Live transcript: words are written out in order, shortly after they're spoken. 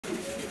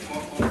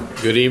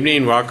Good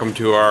evening. Welcome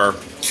to our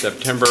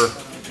September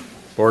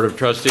Board of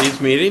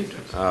Trustees meeting.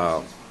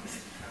 What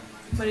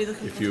are you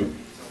looking for?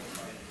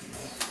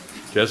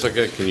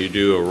 Jessica, can you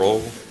do a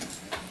roll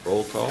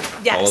call?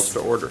 Yes. Call us to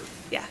order.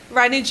 Yeah.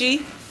 Rodney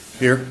G.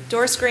 Here.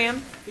 Doris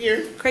Graham.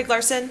 Here. Craig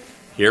Larson.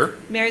 Here.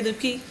 Mary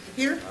Lupke.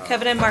 Here.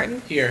 Kevin M.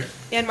 Martin. Here.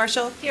 Ann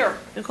Marshall. Here.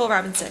 Nicole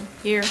Robinson.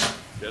 Here.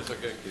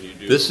 Jessica, can you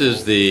do This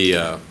is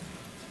the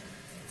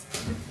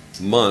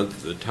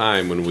the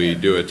time when we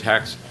do a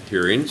tax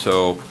hearing,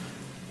 so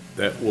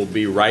that will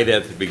be right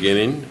at the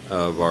beginning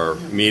of our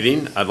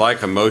meeting. I'd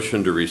like a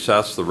motion to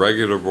recess the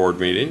regular board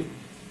meeting.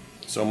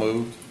 So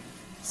moved.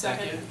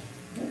 Second.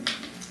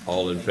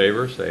 All in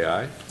favor, say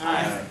aye.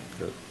 Aye.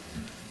 Good.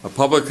 A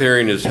public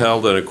hearing is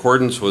held in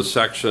accordance with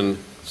Section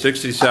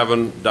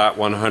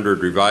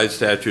 67.100 Revised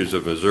Statutes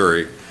of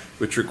Missouri,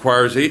 which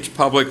requires each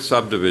public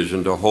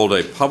subdivision to hold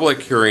a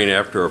public hearing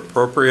after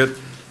appropriate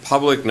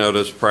public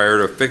notice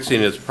prior to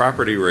fixing its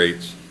property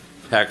rates,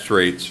 tax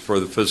rates for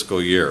the fiscal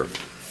year.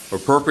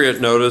 Appropriate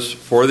notice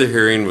for the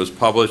hearing was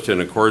published in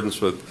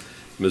accordance with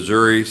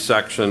Missouri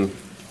Section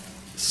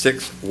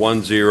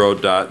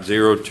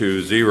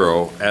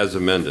 610.020 as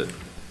amended.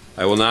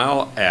 I will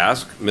now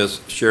ask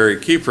Ms. Sherry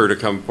Kiefer to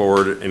come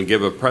forward and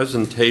give a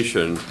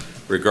presentation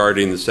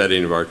regarding the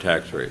setting of our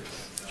tax rate.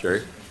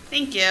 Sherry?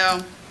 Thank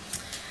you.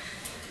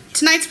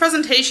 Tonight's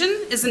presentation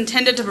is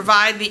intended to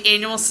provide the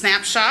annual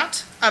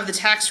snapshot of the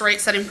tax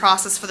rate setting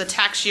process for the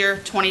tax year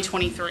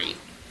 2023.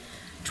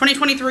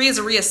 2023 is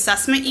a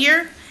reassessment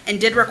year and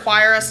did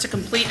require us to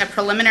complete a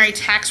preliminary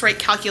tax rate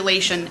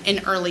calculation in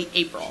early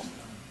April.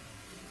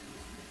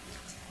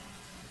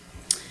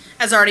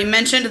 As already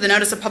mentioned, the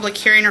notice of public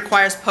hearing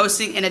requires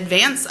posting in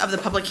advance of the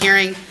public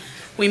hearing.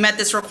 We met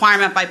this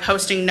requirement by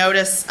posting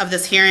notice of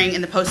this hearing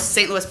in the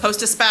St. Louis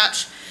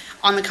Post-Dispatch,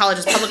 on the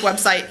college's public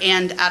website,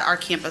 and at our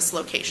campus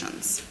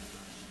locations.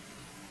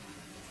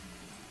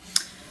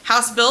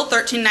 House Bill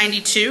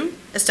 1392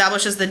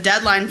 establishes the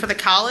deadline for the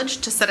college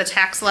to set a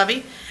tax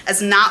levy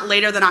as not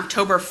later than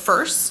October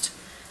 1st.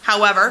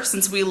 However,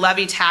 since we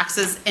levy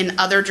taxes in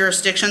other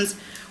jurisdictions,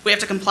 we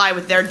have to comply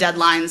with their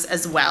deadlines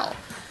as well.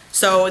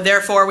 So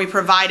therefore, we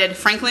provided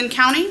Franklin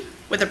County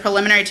with a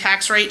preliminary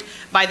tax rate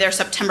by their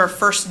September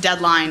 1st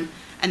deadline,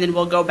 and then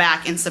we'll go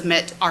back and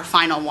submit our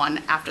final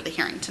one after the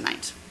hearing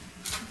tonight.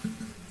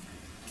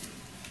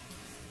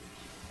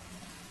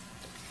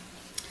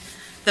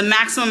 The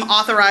maximum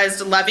authorized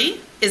levy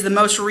is the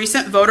most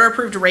recent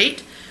voter-approved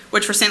rate,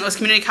 which for St. Louis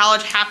Community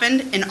College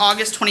happened in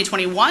August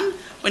 2021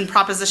 when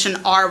Proposition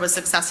R was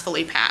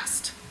successfully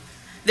passed.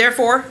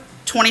 Therefore,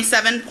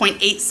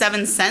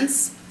 27.87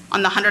 cents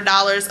on the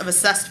 $100 of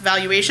assessed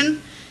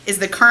valuation is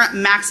the current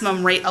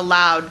maximum rate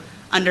allowed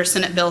under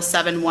Senate Bill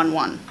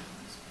 711.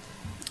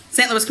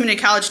 St. Louis Community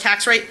College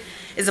tax rate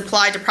is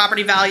applied to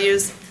property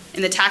values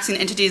in the taxing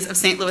entities of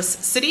St. Louis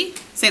City,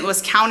 St.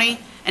 Louis County,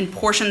 and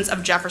portions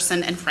of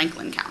Jefferson and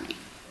Franklin County.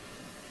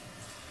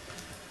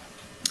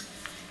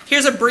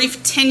 Here's a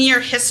brief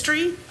 10-year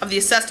history of the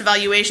assessed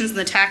valuations and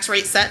the tax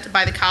rate set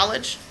by the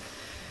college.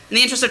 In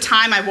the interest of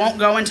time, I won't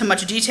go into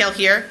much detail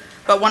here,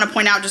 but want to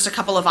point out just a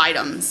couple of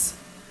items.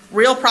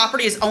 Real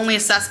property is only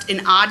assessed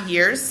in odd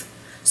years,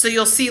 so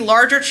you'll see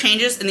larger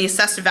changes in the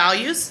assessed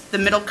values, the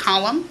middle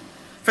column,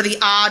 for the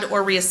odd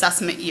or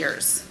reassessment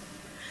years.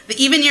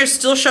 The even years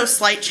still show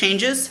slight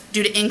changes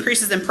due to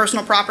increases in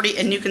personal property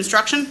and new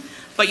construction,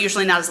 but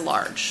usually not as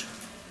large.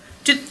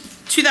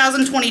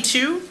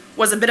 2022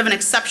 was a bit of an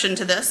exception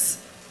to this.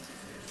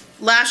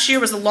 Last year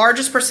was the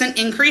largest percent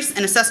increase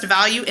in assessed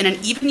value in an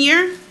even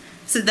year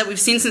that we've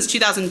seen since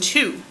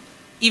 2002,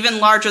 even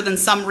larger than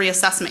some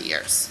reassessment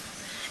years.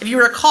 If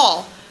you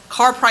recall,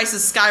 car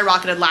prices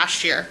skyrocketed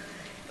last year,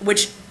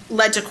 which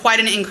led to quite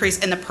an increase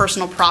in the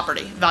personal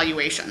property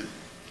valuation.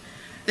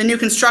 The new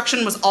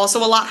construction was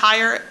also a lot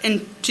higher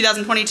in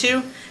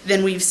 2022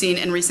 than we've seen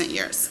in recent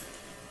years.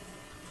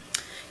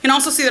 You can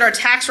also see that our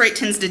tax rate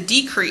tends to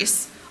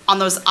decrease on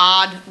those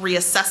odd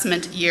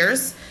reassessment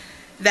years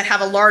that have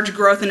a large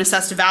growth in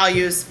assessed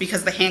values because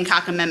of the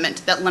Hancock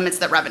Amendment that limits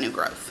that revenue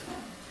growth.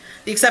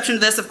 The exception to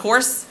this, of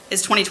course,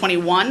 is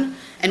 2021,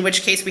 in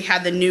which case we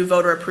had the new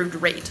voter-approved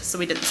rate, so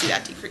we didn't see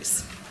that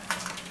decrease.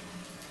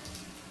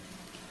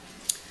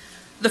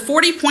 The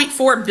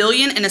 $40.4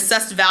 billion in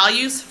assessed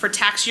values for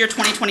tax year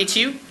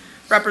 2022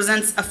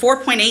 represents a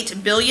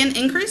 $4.8 billion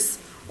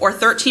increase, or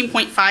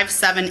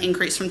 13.57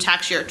 increase from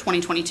tax year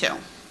 2022.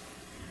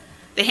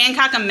 The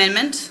Hancock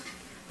Amendment,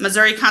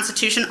 Missouri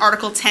Constitution,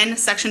 Article 10,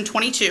 Section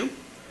 22,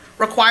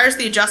 requires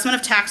the adjustment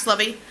of tax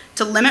levy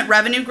to limit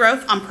revenue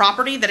growth on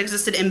property that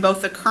existed in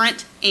both the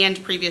current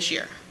and previous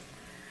year.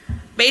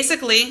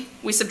 Basically,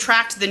 we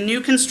subtract the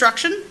new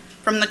construction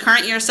from the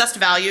current year assessed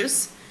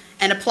values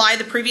and apply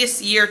the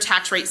previous year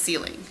tax rate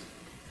ceiling.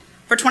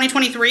 For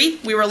 2023,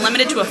 we were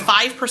limited to a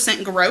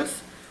 5%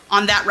 growth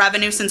on that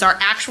revenue since our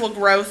actual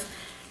growth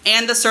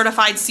and the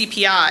certified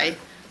CPI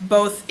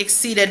both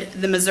exceeded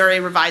the Missouri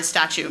revised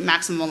statute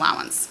maximum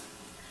allowance.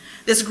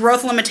 This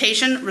growth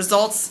limitation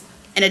results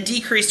in a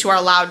decrease to our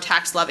allowed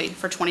tax levy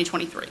for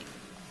 2023.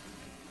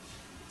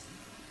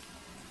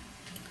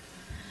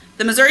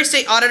 The Missouri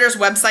State Auditor's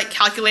website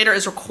calculator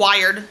is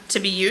required to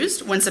be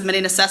used when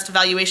submitting assessed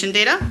valuation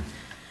data.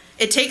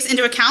 It takes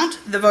into account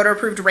the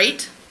voter-approved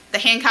rate, the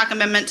Hancock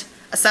Amendment,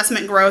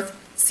 assessment growth,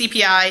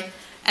 CPI,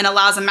 and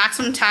allows a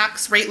maximum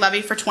tax rate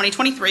levy for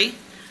 2023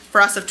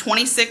 for us of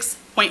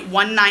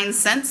 26.19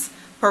 cents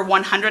per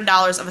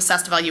 $100 of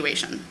assessed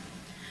valuation.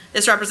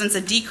 This represents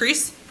a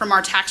decrease from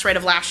our tax rate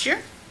of last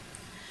year,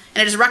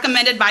 and it is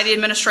recommended by the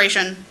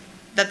administration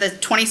that the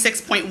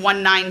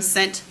 26.19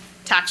 cent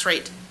tax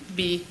rate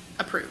be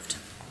approved.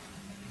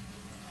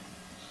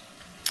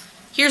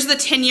 Here's the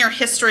 10-year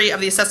history of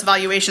the assessed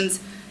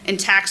valuations and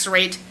tax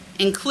rate,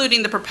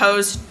 including the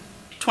proposed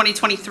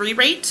 2023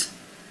 rate,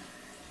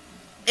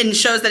 and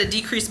shows that it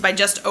decreased by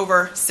just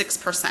over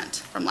 6%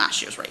 from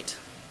last year's rate.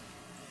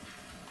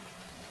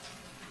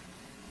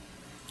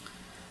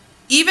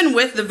 Even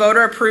with the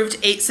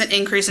voter-approved 8-cent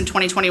increase in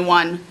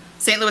 2021,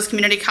 St. Louis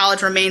Community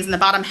College remains in the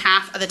bottom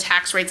half of the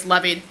tax rates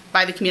levied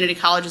by the community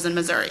colleges in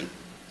Missouri.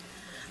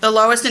 The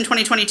lowest in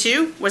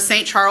 2022 was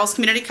St. Charles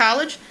Community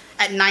College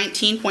at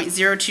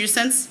 19.02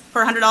 cents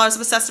per $100 of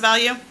assessed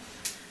value.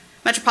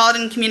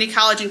 Metropolitan Community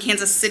College in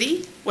Kansas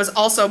City was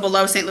also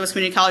below St. Louis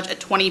Community College at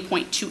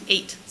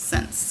 20.28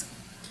 cents.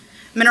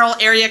 Mineral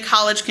Area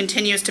College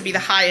continues to be the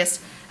highest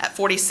at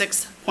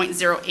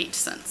 46.08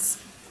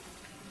 cents.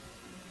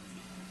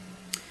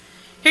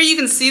 Here you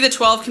can see the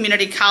 12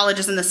 community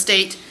colleges in the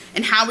state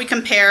and how we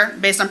compare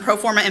based on pro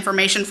forma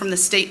information from the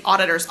State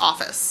Auditor's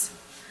Office.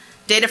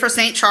 Data for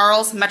St.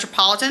 Charles,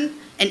 Metropolitan,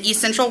 and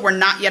East Central were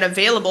not yet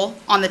available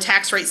on the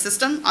tax rate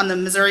system on the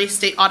Missouri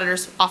State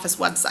Auditor's Office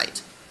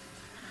website.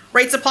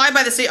 Rates applied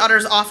by the State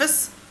Auditor's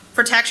Office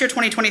for tax year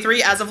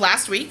 2023 as of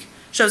last week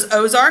shows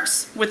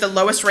Ozarks with the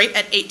lowest rate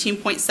at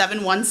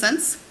 18.71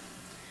 cents,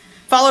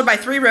 followed by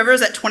Three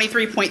Rivers at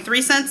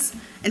 23.3 cents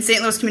and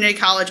St. Louis Community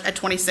College at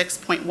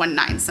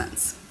 26.19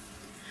 cents.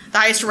 The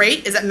highest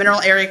rate is at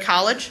Mineral Area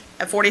College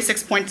at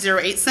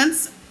 46.08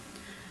 cents.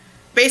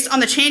 Based on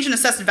the change in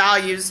assessed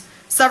values,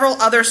 several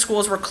other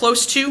schools were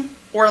close to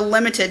or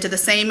limited to the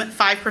same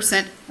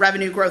 5%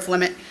 revenue growth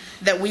limit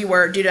that we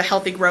were due to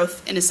healthy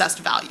growth in assessed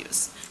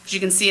values. As you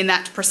can see in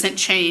that percent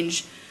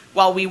change,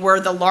 while we were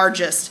the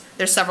largest,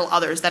 there's several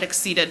others that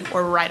exceeded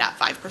or were right at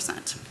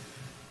 5%.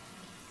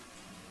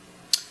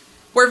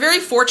 We're very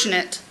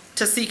fortunate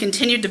to see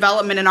continued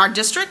development in our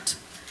district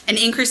and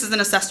increases in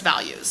assessed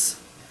values.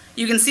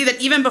 You can see that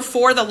even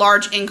before the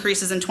large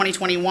increases in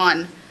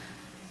 2021,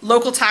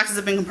 local taxes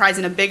have been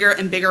comprising a bigger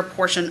and bigger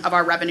portion of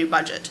our revenue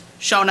budget,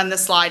 shown on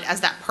this slide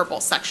as that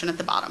purple section at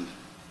the bottom.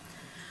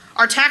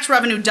 Our tax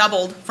revenue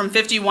doubled from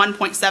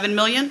 $51.7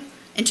 million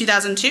in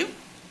 2002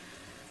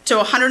 to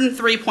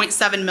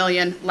 $103.7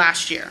 million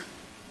last year.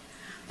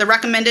 The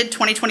recommended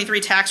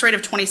 2023 tax rate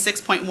of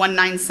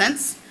 26.19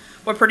 cents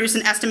would produce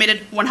an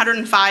estimated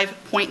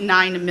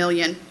 $105.9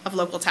 million of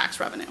local tax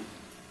revenue.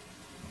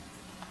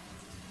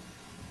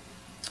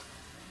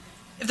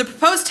 If the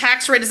proposed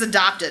tax rate is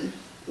adopted,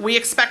 we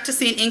expect to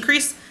see an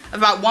increase of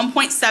about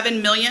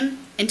 $1.7 million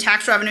in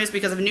tax revenues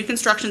because of new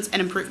constructions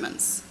and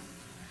improvements.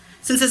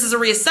 Since this is a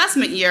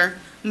reassessment year,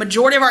 the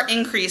majority of our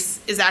increase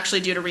is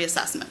actually due to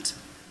reassessment.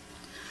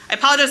 I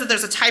apologize that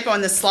there's a typo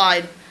on this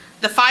slide.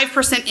 The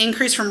 5%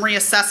 increase from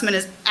reassessment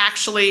is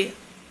actually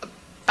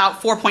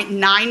about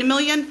 $4.9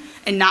 million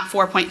and not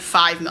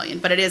 $4.5 million,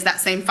 but it is that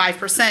same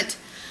 5%,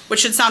 which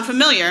should sound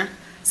familiar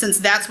since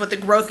that's what the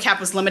growth cap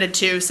was limited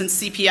to,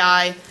 since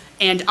CPI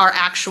and our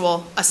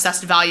actual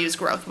assessed values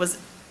growth was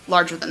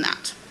larger than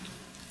that.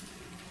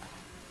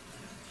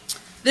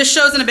 This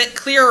shows in a bit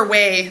clearer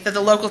way that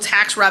the local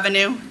tax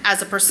revenue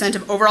as a percent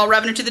of overall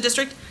revenue to the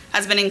district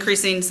has been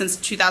increasing since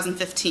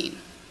 2015.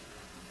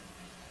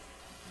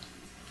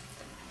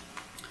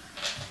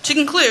 To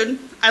conclude,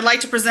 I'd like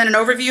to present an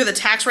overview of the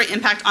tax rate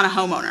impact on a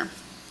homeowner.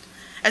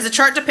 As the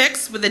chart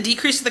depicts, with the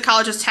decrease of the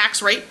college's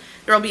tax rate,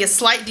 there will be a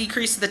slight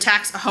decrease to the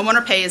tax a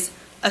homeowner pays,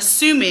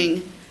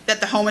 assuming that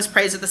the home is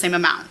appraised at the same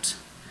amount.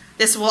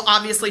 This will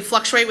obviously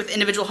fluctuate with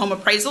individual home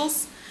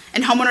appraisals,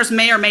 and homeowners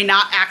may or may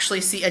not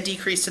actually see a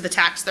decrease to the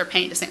tax they're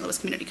paying to St. Louis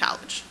Community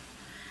College.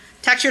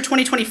 Tax year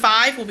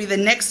 2025 will be the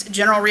next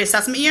general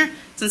reassessment year,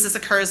 since this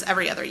occurs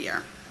every other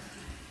year.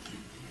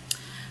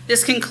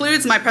 This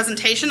concludes my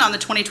presentation on the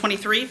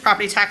 2023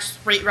 property tax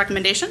rate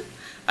recommendation,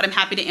 but I'm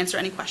happy to answer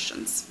any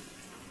questions.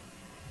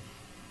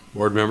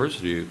 Board members,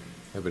 do you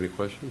have any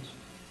questions?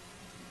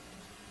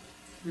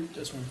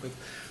 Just one quick.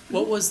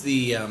 What was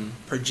the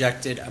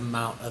projected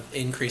amount of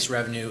increased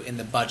revenue in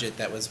the budget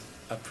that was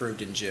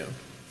approved in June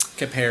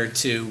compared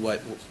to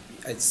what,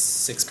 it's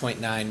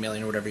 6.9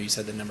 million or whatever you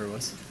said the number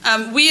was?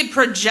 We had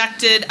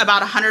projected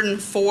about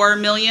 104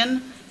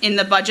 million in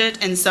the budget,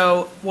 and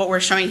so what we're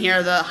showing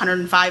here, the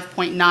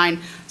 105.9,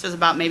 so there's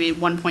about maybe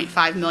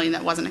 1.5 million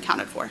that wasn't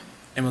accounted for.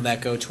 And will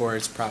that go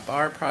towards Prop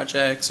R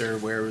projects, or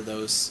where were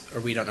those, or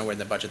we don't know where in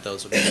the budget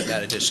those will be,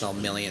 that additional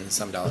million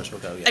some dollars will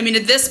go yet? I mean,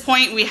 at this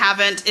point, we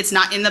haven't, it's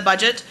not in the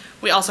budget.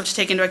 We also have to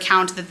take into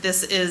account that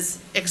this is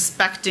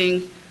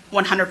expecting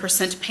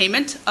 100%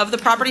 payment of the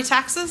property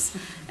taxes,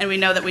 and we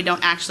know that we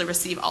don't actually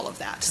receive all of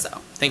that, so.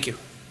 Thank you.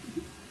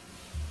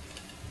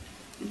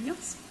 Anything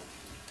else?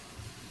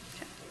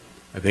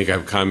 I think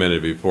I've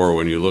commented before,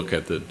 when you look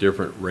at the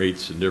different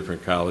rates in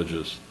different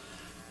colleges,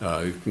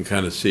 you can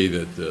kind of see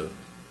that the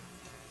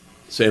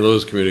St.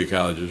 Louis Community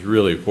College is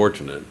really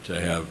fortunate to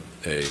have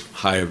a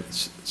high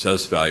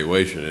assessed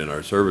valuation in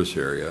our service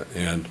area.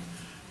 And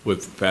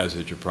with the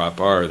passage of Prop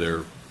R,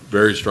 they're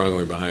very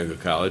strongly behind the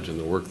college and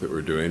the work that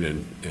we're doing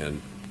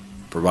and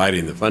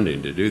providing the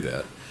funding to do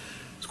that.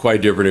 It's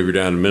quite different if you're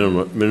down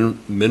in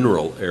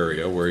mineral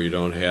area where you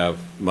don't have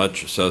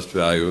much assessed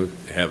value,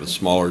 have a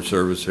smaller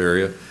service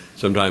area.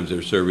 Sometimes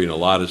they're serving a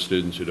lot of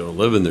students who don't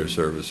live in their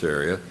service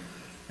area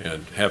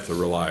and have to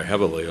rely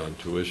heavily on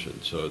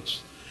tuition. So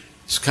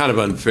it's kind of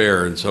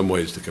unfair in some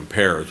ways to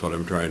compare, is what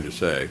I'm trying to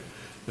say.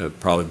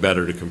 Probably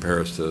better to compare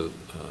us to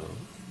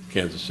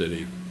Kansas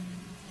City.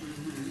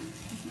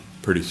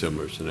 Pretty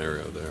similar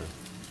scenario there.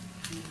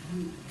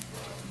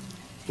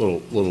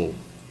 Little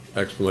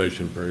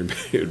explanation for anybody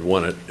who'd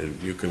want it, and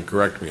you can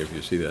correct me if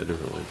you see that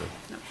differently.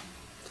 But.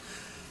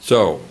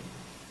 So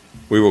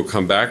we will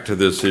come back to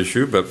this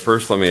issue, but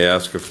first let me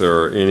ask if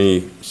there are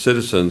any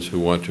citizens who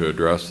want to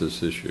address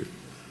this issue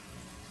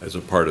as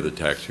a part of the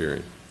tax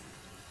hearing.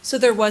 So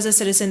there was a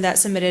citizen that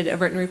submitted a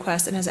written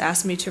request and has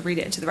asked me to read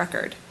it into the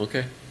record.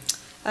 Okay.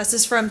 This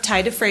is from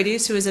Ty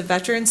DeFreitas, who is a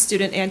veteran,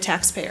 student, and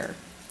taxpayer.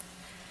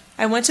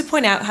 I want to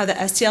point out how the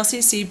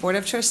STLCC Board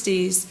of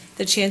Trustees,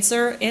 the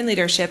Chancellor, and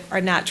leadership are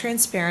not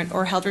transparent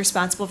or held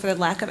responsible for the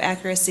lack of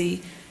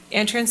accuracy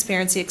and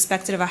transparency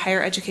expected of a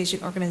higher education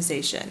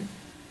organization.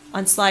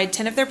 On slide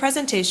 10 of their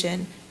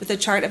presentation, with a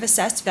chart of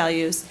assessed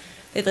values,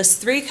 they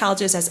list 3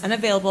 colleges as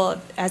unavailable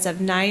as of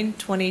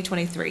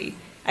 9/2023.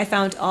 I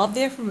found all of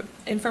the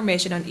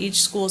information on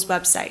each school's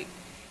website.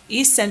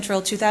 East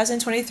Central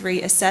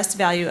 2023 assessed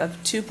value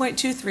of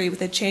 2.23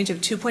 with a change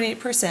of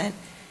 2.8%,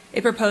 a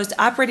proposed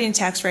operating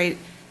tax rate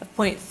of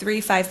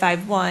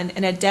 0.3551,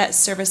 and a debt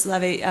service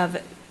levy of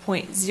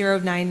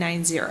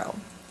 0.0990.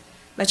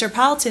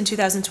 Metropolitan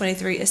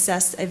 2023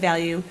 assessed a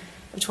value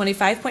of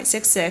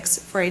 25.66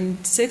 for a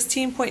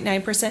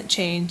 16.9%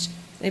 change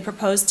and a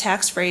proposed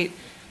tax rate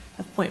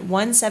of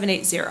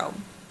 0.1780.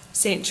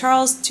 St.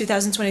 Charles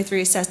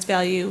 2023 assessed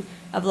value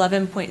of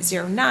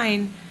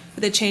 11.09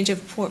 with a change of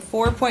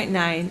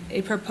 4.9,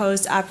 a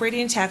proposed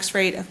operating tax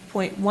rate of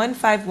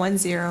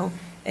 0.1510,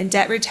 and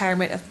debt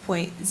retirement of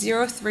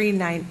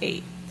 0.0398.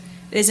 It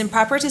is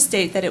improper to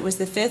state that it was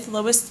the 5th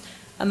lowest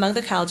among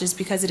the colleges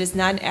because it is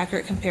not an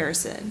accurate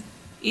comparison.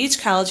 Each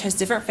college has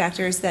different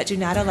factors that do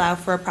not allow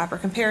for a proper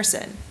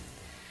comparison.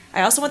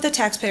 I also want the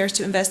taxpayers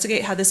to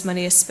investigate how this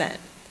money is spent.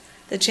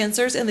 The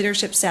chancellor's and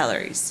leadership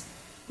salaries.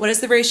 What is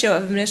the ratio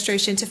of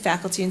administration to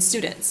faculty and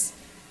students?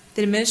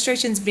 The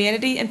administration's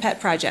vanity and pet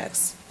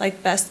projects,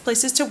 like Best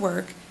Places to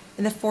Work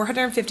and the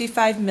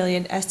 $455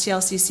 million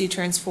STLCC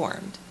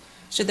transformed.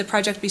 Should the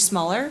project be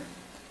smaller?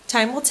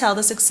 Time will tell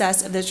the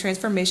success of the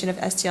transformation of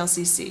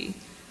STLCC.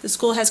 The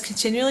school has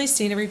continually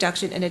seen a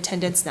reduction in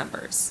attendance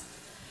numbers.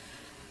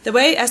 The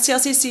way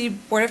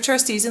STLCC Board of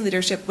Trustees and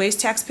leadership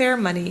waste taxpayer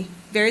money,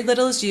 very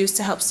little is used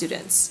to help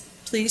students.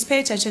 Please pay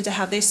attention to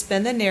how they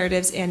spend the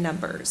narratives and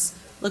numbers.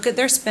 Look at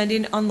their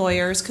spending on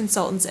lawyers,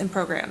 consultants, and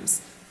programs.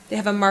 They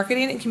have a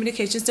marketing and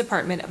communications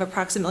department of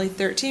approximately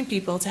 13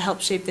 people to help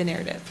shape the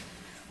narrative.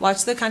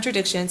 Watch the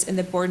contradictions in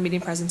the board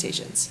meeting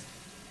presentations.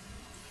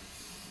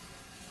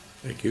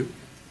 Thank you.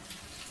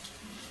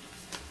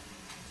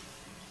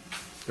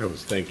 That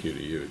was thank you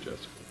to you,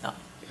 Jessica. Oh.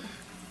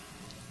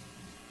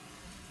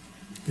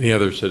 Any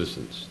other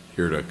citizens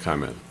here to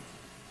comment?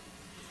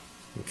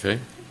 Okay.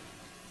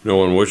 No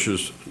one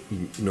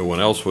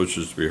else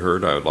wishes to be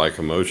heard. I would like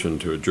a motion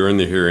to adjourn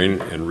the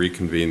hearing and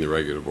reconvene the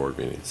regular board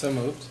meeting. So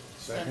moved.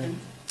 Second.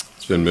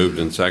 It's been moved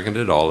and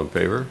seconded. All in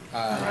favor?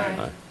 Aye.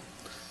 Aye.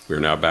 We are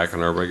now back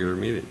on our regular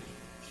meeting.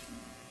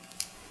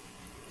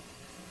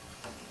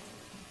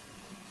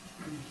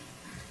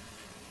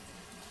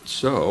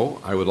 So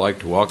I would like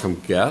to welcome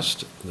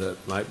guests that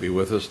might be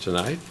with us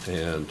tonight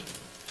and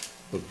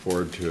look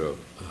forward to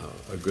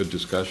a good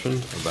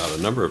discussion about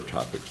a number of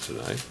topics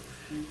tonight.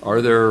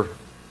 Are there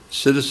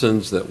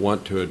citizens that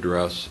want to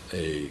address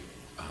a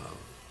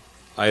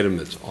item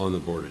that's on the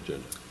board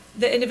agenda?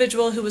 The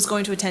individual who was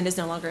going to attend is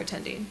no longer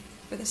attending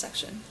for this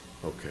section.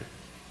 Okay.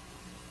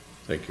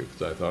 Thank you,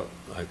 because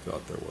I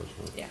thought there was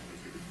one. Yeah.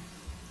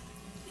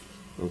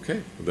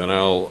 Okay, then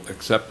I'll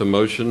accept the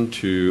motion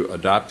to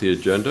adopt the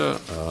agenda,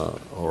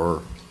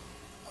 or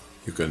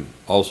you can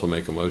also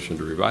make a motion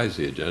to revise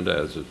the agenda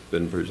as it's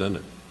been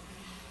presented.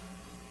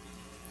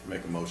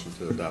 Make a motion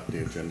to adopt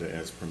the agenda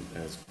as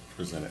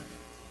presented.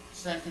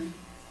 Second.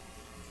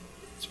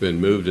 It's been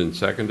moved and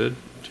seconded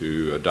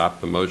to adopt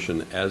the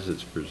motion as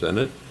it's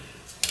presented.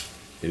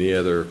 Any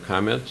other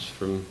comments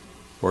from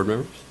board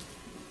members?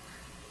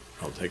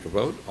 I'll take a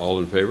vote. All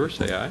in favor,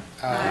 say aye.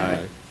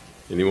 Aye.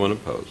 Anyone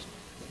opposed?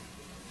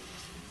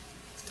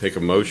 Take a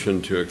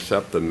motion to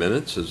accept the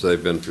minutes as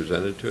they've been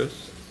presented to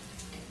us.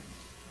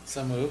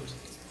 So moved.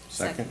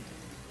 Second.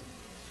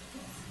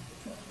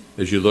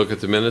 As you look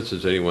at the minutes,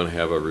 does anyone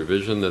have a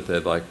revision that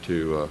they'd like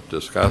to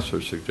discuss or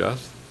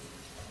suggest?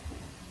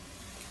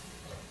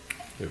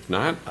 If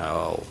not,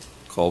 I'll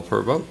call for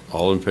a vote.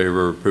 All in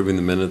favor of approving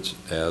the minutes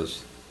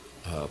as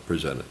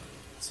presented?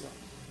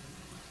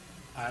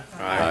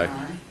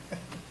 Aye.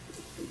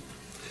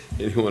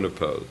 Anyone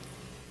opposed?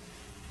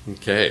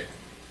 Okay.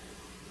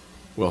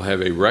 We'll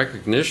have a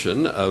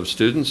recognition of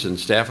students and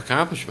staff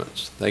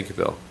accomplishments. Thank you,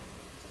 Bill.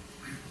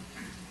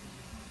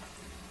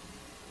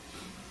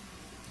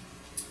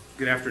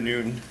 Good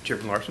afternoon,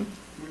 Chairman Larson,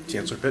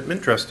 Chancellor Pittman,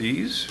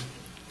 trustees,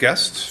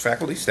 guests,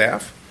 faculty,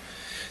 staff.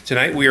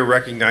 Tonight we are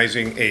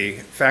recognizing a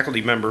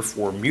faculty member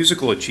for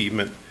musical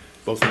achievement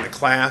both in the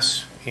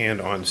class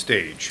and on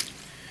stage.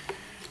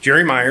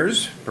 Jerry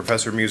Myers,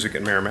 professor of music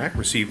at Merrimack,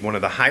 received one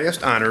of the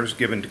highest honors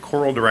given to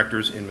choral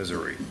directors in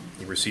Missouri.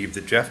 He received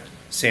the Jeff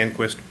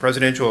Sandquist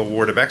Presidential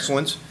Award of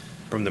Excellence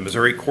from the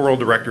Missouri Choral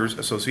Directors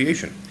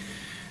Association.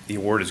 The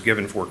award is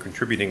given for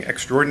contributing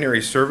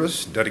extraordinary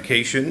service,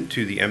 dedication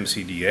to the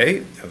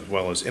MCDA, as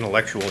well as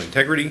intellectual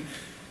integrity,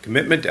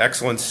 commitment to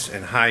excellence,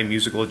 and high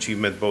musical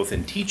achievement both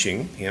in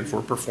teaching and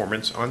for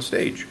performance on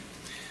stage.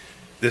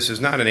 This is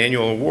not an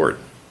annual award.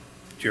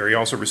 Jerry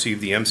also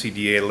received the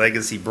MCDA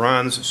Legacy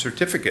Bronze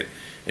Certificate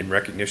in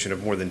recognition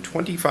of more than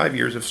 25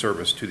 years of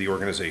service to the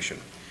organization.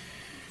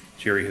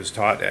 Jerry has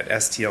taught at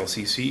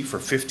STLCC for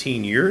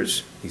 15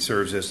 years. He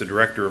serves as the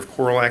Director of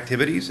Choral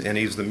Activities, and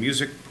he's the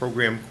Music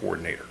Program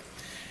Coordinator.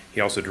 He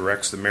also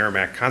directs the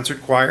Merrimack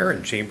Concert Choir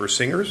and Chamber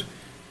Singers.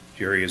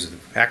 Jerry is the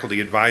Faculty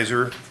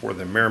Advisor for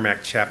the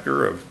Merrimack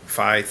Chapter of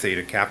Phi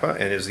Theta Kappa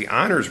and is the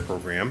Honors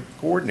Program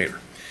Coordinator.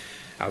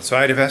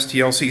 Outside of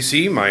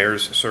STLCC,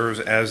 Myers serves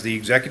as the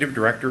Executive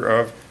Director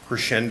of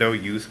Crescendo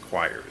Youth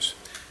Choirs.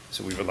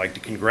 So we would like to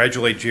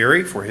congratulate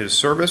Jerry for his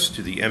service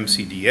to the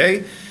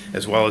MCDA,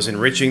 as well as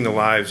enriching the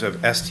lives of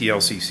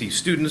STLCC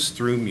students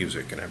through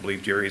music. And I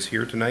believe Jerry is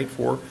here tonight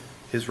for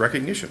his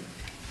recognition.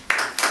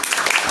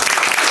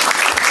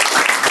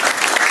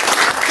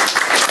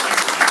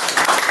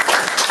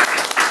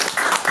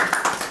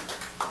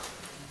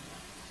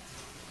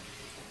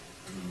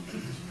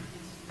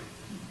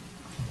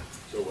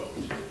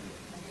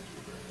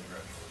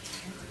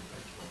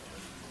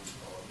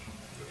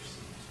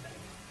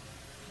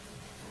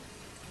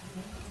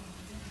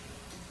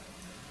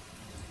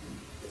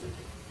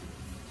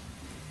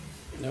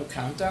 No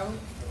countdown?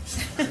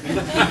 I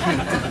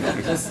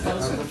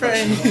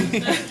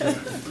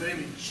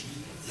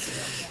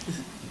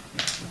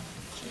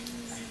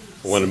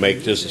want to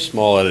make just a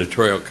small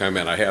editorial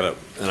comment. I had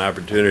an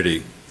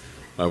opportunity.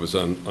 I was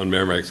on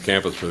Merrimack's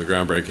campus for the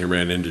groundbreaking,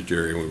 ran into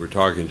Jerry, and we were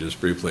talking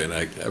just briefly, and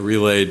I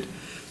relayed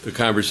the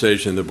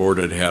conversation the board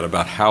had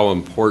about how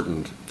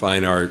important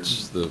fine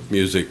arts, the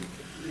music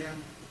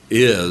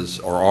is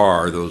or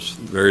are, those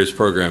various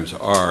programs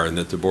are, and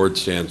that the board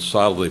stands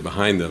solidly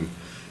behind them.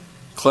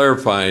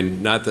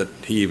 Clarifying, not that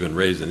he even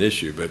raised an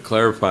issue, but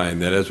clarifying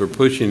that as we're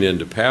pushing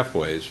into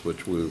pathways,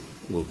 which we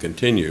will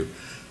continue,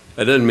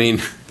 that doesn't mean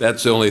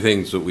that's the only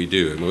things that we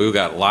do. I mean, we've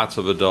got lots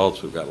of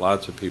adults, we've got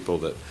lots of people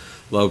that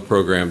love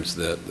programs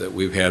that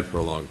we've had for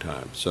a long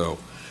time. So,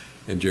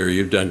 and Jerry,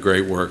 you've done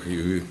great work.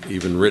 You've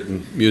even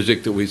written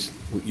music that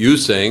you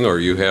sing, or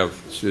you have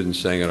students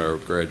sing at our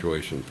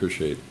graduation.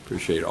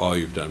 Appreciate all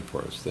you've done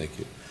for us. Thank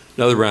you.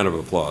 Another round of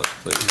applause,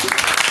 please.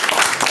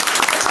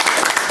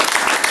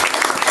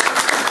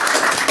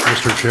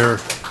 Mr. Chair,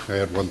 I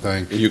had one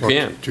thing. You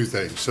can. Two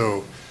things.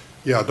 So,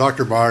 yeah,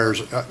 Dr.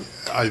 Myers,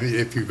 I mean,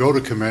 if you go to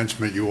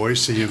commencement, you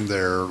always see him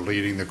there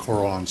leading the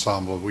choral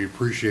ensemble. We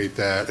appreciate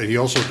that. And he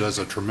also does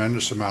a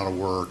tremendous amount of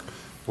work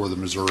for the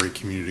Missouri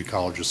Community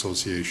College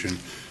Association.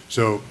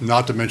 So,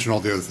 not to mention all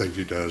the other things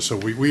he does. So,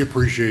 we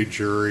appreciate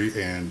Jerry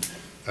and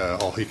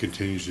all he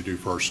continues to do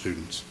for our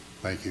students.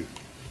 Thank you.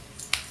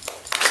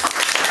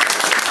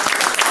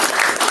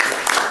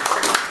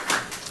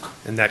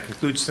 And that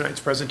concludes tonight's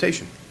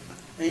presentation.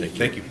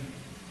 Thank you.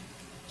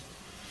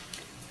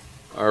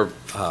 Our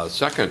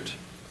second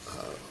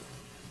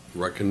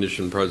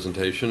recognition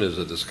presentation is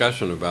a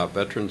discussion about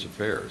Veterans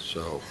Affairs.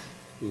 So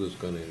who is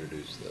going to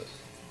introduce this?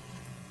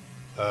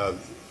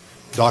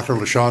 Dr.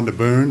 LaShonda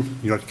Boone,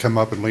 you like to come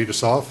up and lead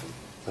us off?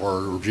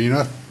 Or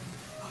Regina?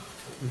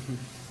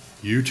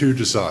 You two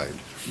decide.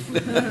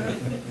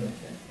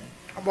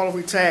 How about if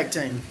we tag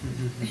team?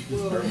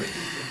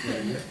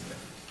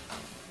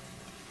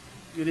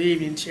 Good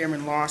evening,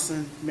 Chairman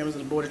Larson, members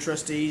of the Board of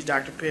Trustees,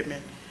 Dr.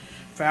 Pittman,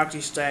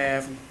 faculty,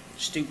 staff,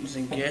 students,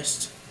 and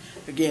guests.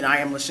 Again, I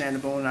am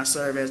LaShonda Boone, and I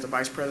serve as the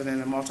Vice President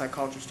of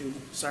Multicultural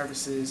Student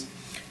Services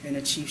and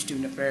the Chief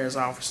Student Affairs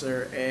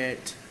Officer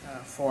at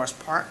Forest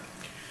Park.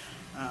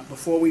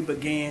 Before we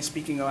begin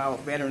speaking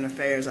about Veteran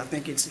Affairs, I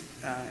think it's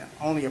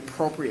only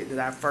appropriate that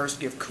I first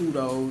give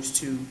kudos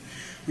to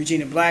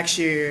Regina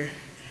Blackshear,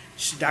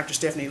 Dr.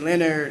 Stephanie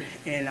Leonard,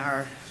 and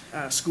our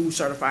school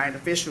certifying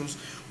officials.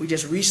 We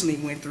just recently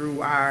went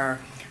through our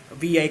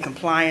VA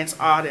compliance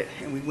audit,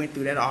 and we went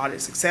through that audit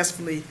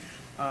successfully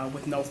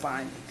with no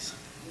findings.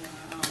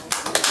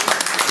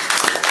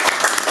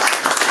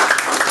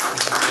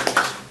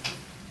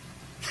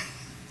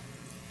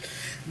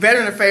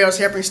 Veteran Affairs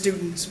helping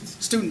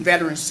student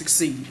veterans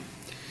succeed.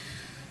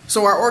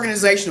 So our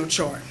organizational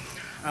chart.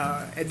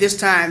 At this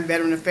time,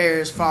 Veteran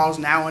Affairs falls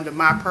now under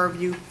my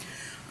purview.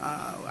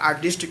 Our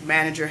district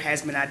manager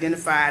has been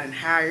identified and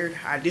hired.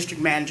 Our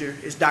district manager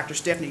is Dr.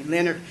 Stephanie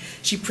Leonard.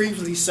 She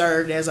previously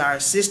served as our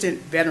Assistant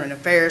Veteran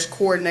Affairs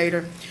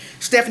Coordinator.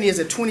 Stephanie is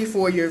a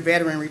 24-year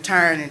veteran,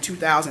 retiring in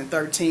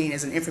 2013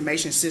 as an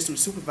Information Systems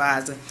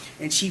Supervisor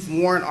and Chief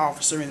Warrant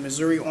Officer in the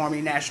Missouri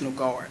Army National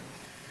Guard.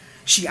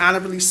 She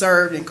honorably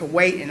served in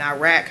Kuwait and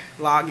Iraq,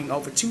 logging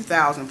over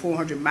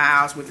 2,400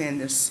 miles within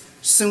the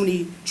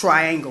Sunni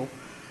Triangle,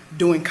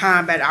 doing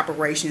combat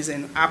operations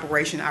in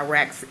Operation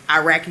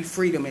Iraqi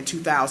Freedom in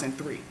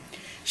 2003.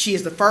 She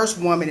is the first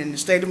woman in the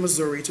state of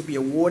Missouri to be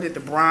awarded the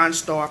Bronze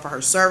Star for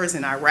her service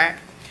in Iraq.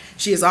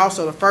 She is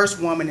also the first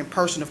woman and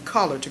person of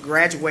color to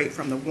graduate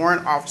from the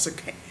Warrant Officer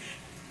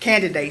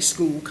Candidate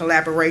School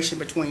collaboration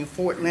between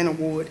Fort Leonard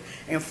Wood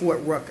and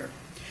Fort Rucker.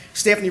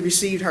 Stephanie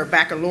received her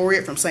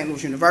baccalaureate from St.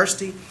 Louis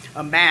University,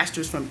 a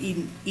master's from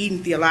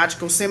Eden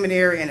Theological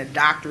Seminary, and a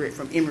doctorate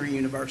from Emory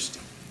University.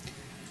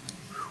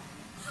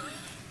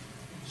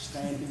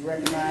 Stand to be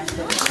recognized.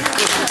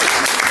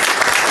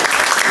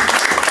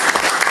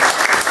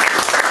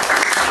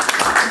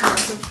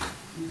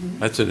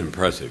 That's an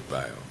impressive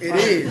bio. It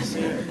is.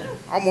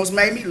 Almost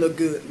made me look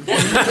good.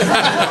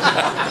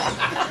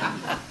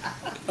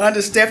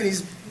 Under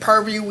Stephanie's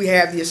purview, we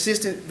have the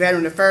Assistant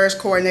Veteran Affairs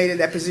Coordinator.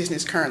 That position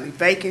is currently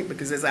vacant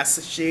because, as I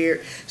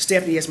shared,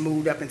 Stephanie has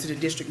moved up into the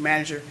district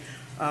manager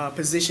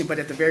position, but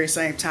at the very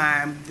same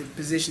time, the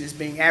position is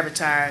being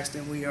advertised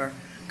and we are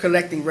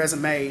collecting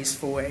resumes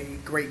for a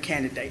great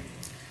candidate.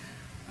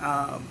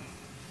 The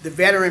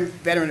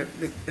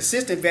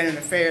Assistant Veteran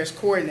Affairs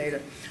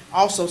Coordinator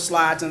also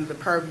slides under the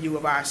purview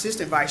of our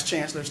Assistant Vice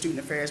Chancellor of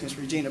Student Affairs, Ms.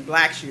 Regina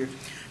Blackshear,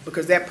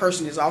 because that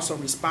person is also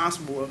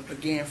responsible,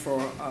 again,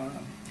 for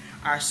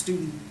our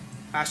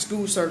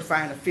school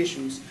certifying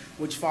officials,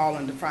 which fall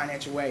under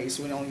financial aid,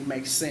 so it only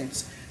makes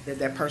sense that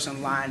that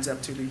person lines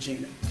up to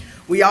Regina.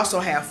 We also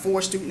have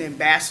 4 student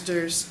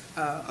ambassadors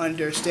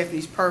under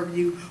Stephanie's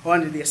purview, or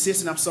under the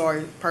assistant,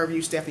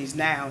 purview. Stephanie's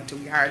now until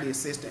we hire the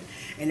assistant,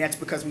 and that's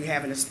because we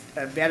have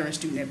a veteran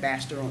student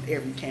ambassador on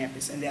every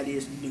campus, and that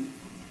is new.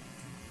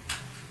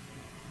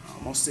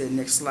 I almost said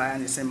next slide,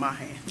 and it's in my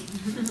hand.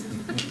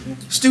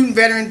 Student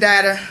veterans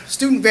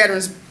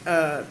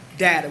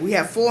data. We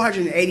have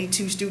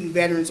 482 student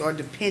veterans or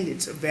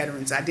dependents of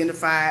veterans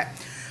identified.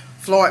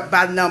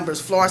 By numbers,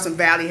 Florissant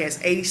Valley has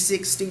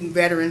 86 student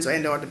veterans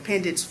and or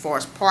dependents.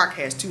 Forest Park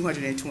has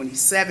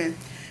 227.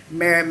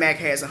 Merrimack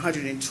has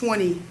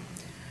 120.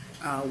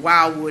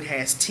 Wildwood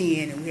has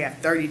 10, and we have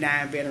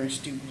 39 veteran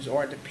students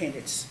or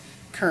dependents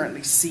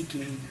currently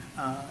seeking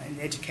an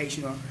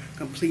education or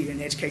complete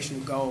an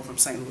educational goal from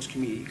St. Louis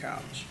Community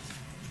College.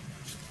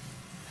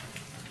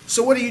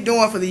 So what are you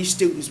doing for these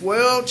students?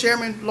 Well,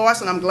 Chairman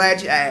Lawson, I'm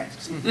glad you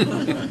asked.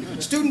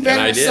 Student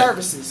Veteran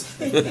Services,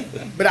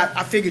 but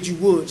I figured you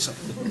would. So.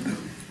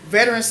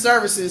 Veteran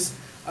Services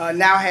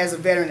now has a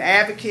veteran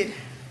advocate.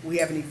 We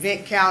have an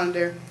event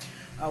calendar.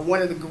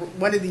 One of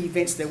the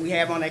events that we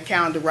have on that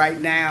calendar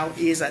right now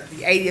is the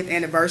 80th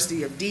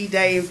anniversary of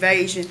D-Day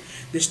invasion.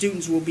 The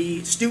students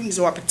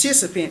or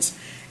participants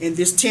in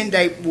this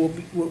 10-day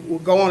will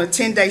go on a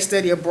 10-day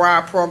study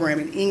abroad program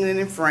in England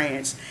and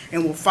France,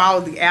 and will follow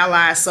the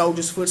Allied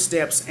soldiers'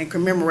 footsteps and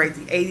commemorate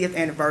the 80th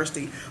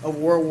anniversary of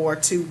World War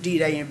II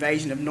D-Day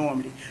invasion of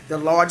Normandy, the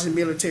largest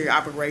military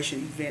operation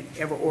event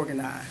ever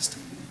organized.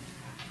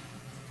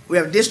 We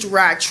have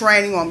district-wide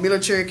training on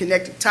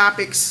military-connected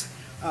topics.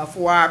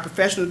 For our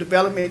professional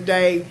development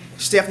day,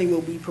 Stephanie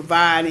will be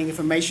providing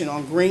information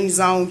on green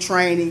zone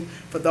training.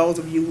 For those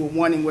of you who are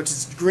wondering what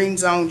green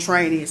zone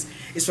training is,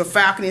 it's for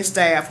faculty and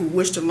staff who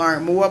wish to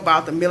learn more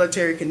about the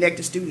military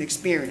connected student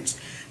experience.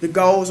 The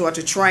goals are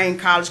to train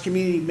college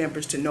community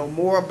members to know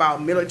more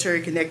about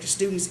military connected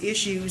students'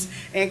 issues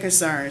and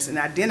concerns and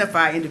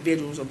identify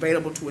individuals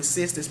available to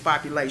assist this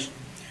population.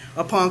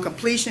 Upon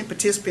completion,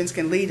 participants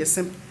can lead a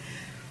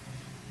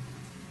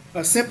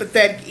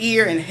sympathetic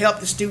ear and help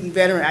the student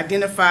veteran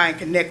identify and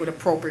connect with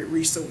appropriate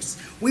resources.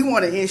 We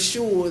want to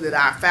ensure that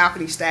our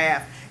faculty,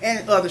 staff,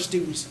 and other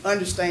students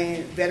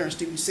understand veteran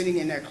students sitting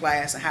in their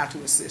class and how to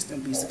assist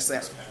them be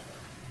successful.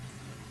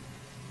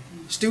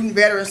 Student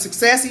veteran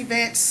success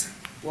events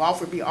will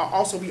also be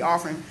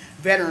offering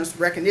veterans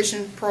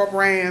recognition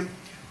program.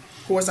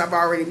 Of course, I've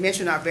already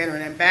mentioned our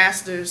veteran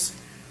ambassadors.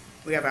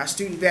 We have our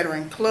student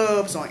veteran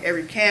clubs on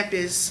every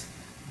campus,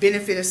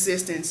 benefit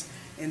assistance,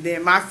 and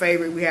then my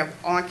favorite, we have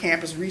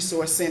on-campus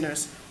resource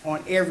centers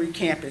on every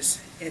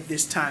campus at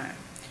this time.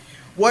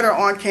 What are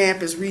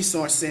on-campus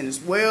resource centers?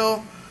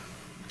 Well,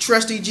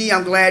 Trustee G,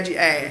 I'm glad you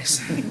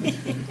asked.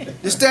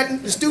 The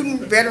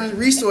Student Veteran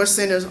Resource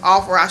Centers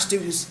offer our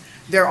students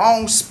their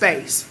own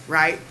space,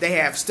 right? They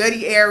have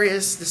study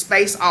areas. The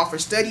space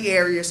offers study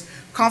areas,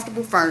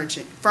 comfortable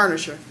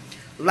furniture,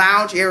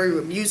 lounge area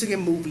with music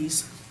and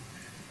movies.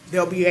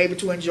 They'll be able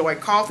to enjoy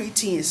coffee,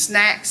 tea, and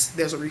snacks.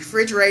 There's a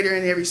refrigerator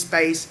in every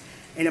space,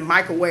 and a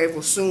microwave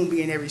will soon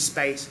be in every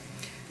space.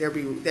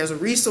 There's a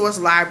resource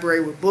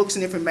library with books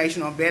and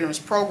information on veterans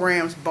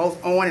programs,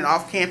 both on and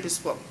off campus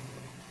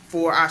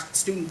for our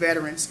student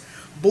veterans.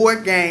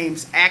 board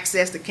games,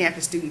 access to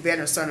campus student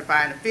veteran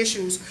certifying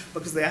officials,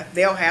 because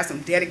they'll have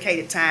some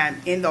dedicated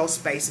time in those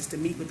spaces to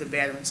meet with the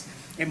veterans,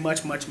 and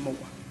much, much more.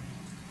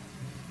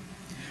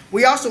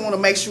 We also want to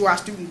make sure our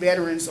student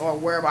veterans are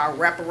aware of our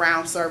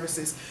wraparound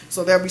services,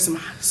 so there'll be some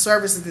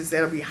services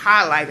that'll be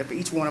highlighted for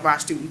each one of our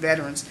student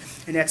veterans,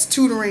 and that's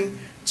tutoring,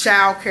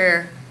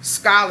 childcare,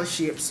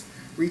 scholarships,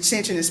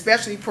 retention and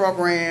specialty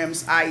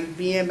programs, i.e.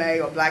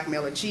 BMA or Black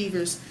Male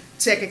Achievers,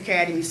 Tech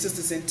Academy,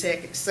 Sisters in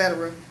Tech,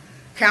 etc.,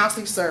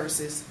 counseling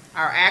services,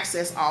 our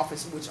Access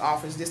Office, which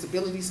offers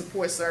disability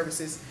support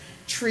services,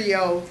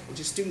 TRIO, which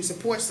is student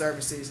support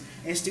services,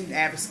 and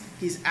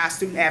our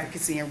Student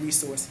Advocacy and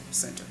Resource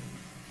Center.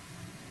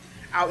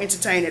 I'll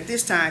entertain at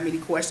this time any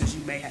questions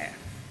you may have.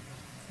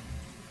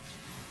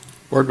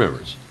 Board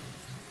members.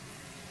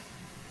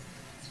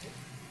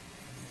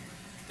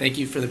 Thank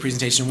you for the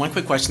presentation. One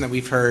quick question that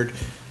we've heard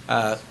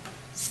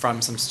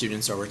from some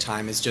students over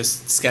time is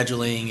just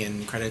scheduling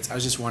and credits. I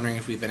was just wondering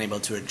if we've been able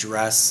to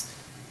address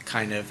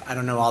kind of, I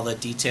don't know all the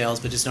details,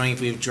 but just knowing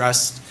if we've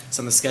addressed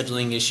some of the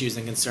scheduling issues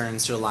and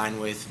concerns to align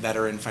with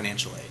veteran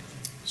financial aid.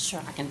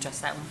 Sure, I can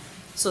address that one.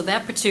 So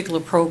that particular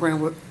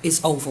program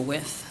is over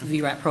with, the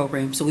VRAP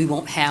program, so we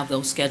won't have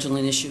those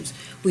scheduling issues.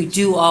 We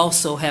do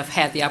also have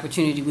had the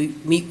opportunity, we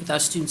meet with our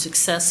student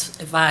success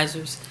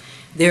advisors.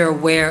 They're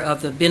aware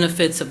of the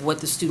benefits of what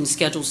the student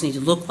schedules need to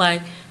look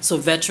like, so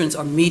veterans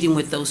are meeting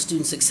with those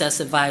student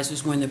success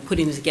advisors when they're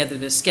putting together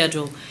their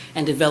schedule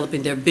and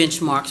developing their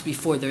benchmarks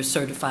before they're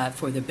certified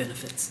for their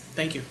benefits.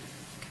 Thank you.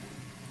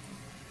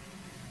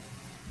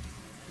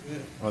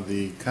 Are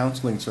the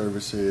counseling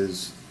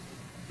services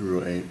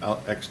through an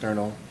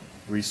external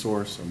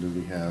resource, or do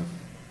we have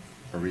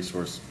a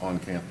resource on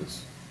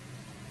campus?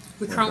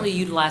 We currently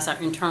utilize our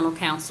internal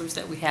counselors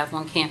that we have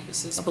on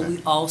campuses, but Okay.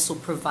 we also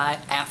provide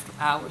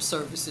after-hour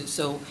services.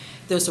 So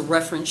there's a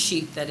reference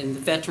sheet that if the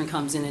veteran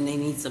comes in and they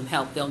need some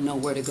help, they'll know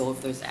where to go if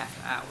there's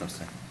after hours.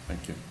 Okay,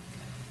 thank you.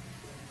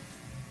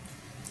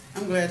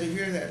 I'm glad to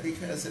hear that,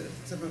 because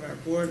some of our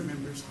board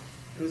members,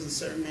 there was a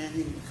certain man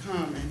who would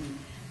come and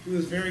he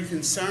was very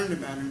concerned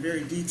about and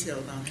very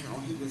detailed on how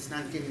he was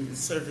not getting the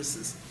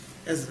services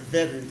as a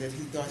veteran that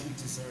he thought he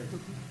deserved.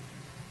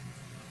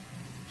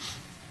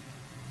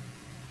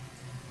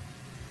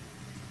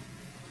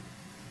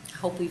 I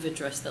hope we've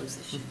addressed those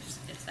issues.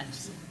 Yes, thank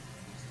you.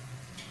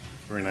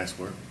 Very nice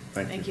work.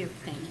 Thank you.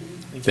 Thank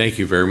you. Thank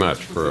you very much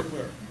for a Good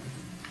work.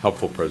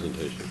 helpful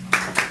presentation.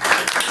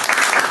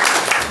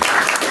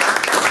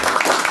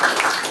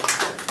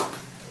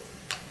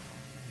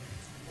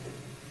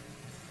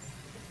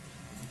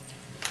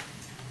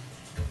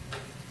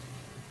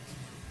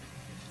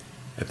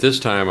 At this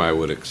time, I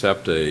would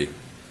accept a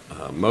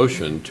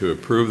motion to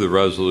approve the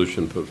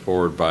resolution put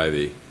forward by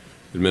the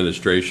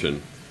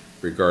administration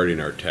regarding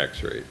our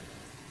tax rate.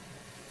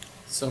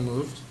 So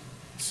moved.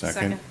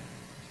 Second.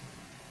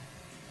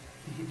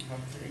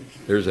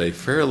 There's a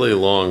fairly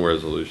long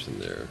resolution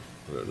there.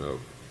 I don't know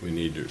if we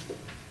need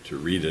to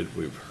read it.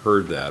 We've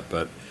heard that,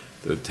 but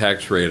the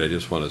tax rate, I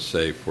just want to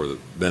say for the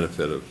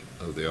benefit of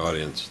the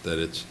audience, that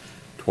it's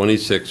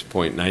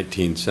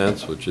 26.19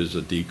 cents, which is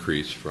a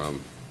decrease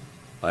from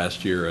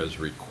last year as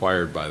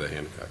required by the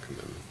Hancock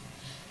Amendment.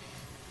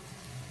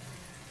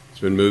 It's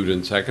been moved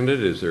and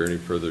seconded. Is there any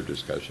further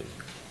discussion?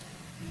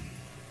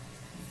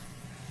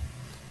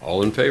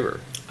 All in favor?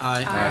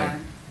 Aye.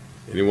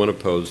 Anyone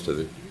opposed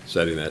to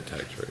setting that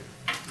tax rate?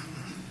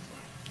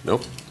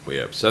 Nope, we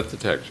have set the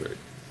tax rate.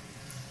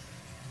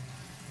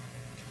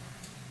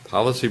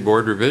 Policy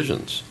Board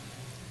revisions.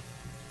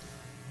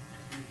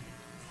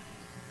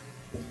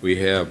 We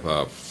have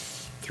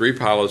 3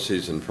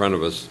 policies in front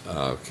of us.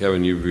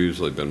 Kevin, you've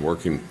usually been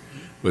working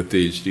with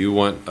these. Do you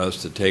want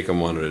us to take them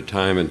one at a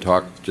time and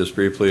talk just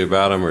briefly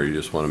about them, or you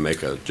just want to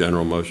make a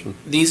general motion?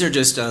 These are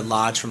just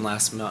lodged from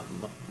last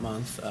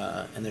month,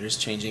 and they're just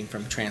changing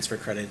from transfer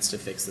credits to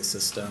fix the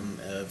system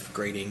of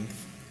grading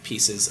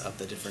pieces of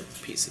the different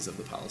pieces of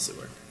the policy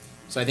work.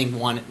 So I think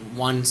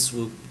one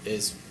swoop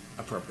is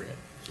appropriate.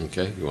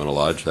 Okay, you want to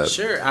lodge that?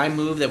 Sure, I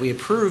move that we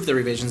approve the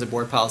revisions of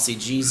Board Policy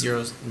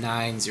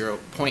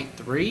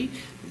G090.3,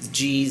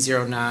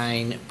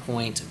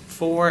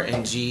 G09.4,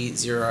 and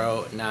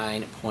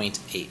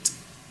G09.8.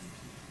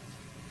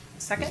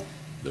 Second?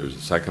 There's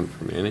a second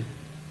from Annie.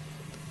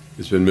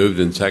 It's been moved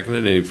and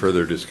seconded. Any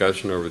further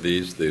discussion over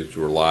these? These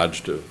were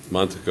lodged a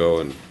month ago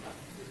and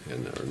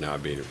are now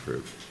being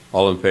approved.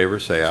 All in favor,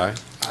 say aye.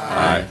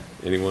 Aye.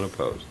 Anyone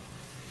opposed?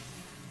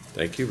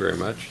 Thank you very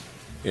much.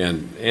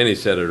 And Annie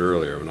said it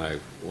earlier, and I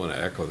want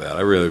to echo that.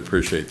 I really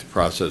appreciate the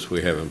process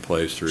we have in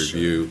place to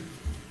review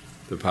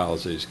the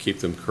policies, keep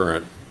them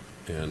current,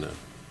 and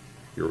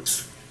you're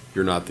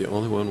not the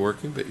only one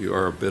working, but you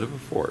are a bit of a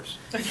force.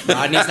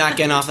 Rodney's not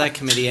getting off that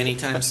committee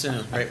anytime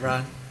soon, right,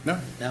 Rod?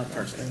 No. No,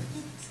 perfect.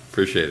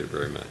 Appreciate it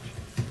very much.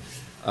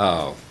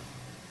 Our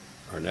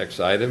next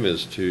item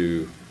is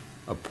to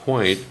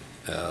appoint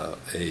a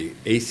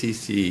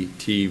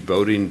ACCT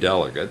voting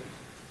delegate,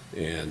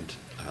 and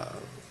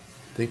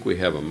I think we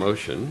have a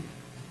motion.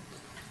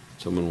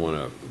 Someone want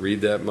to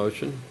read that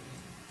motion?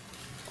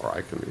 Or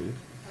I can read it.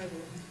 I will.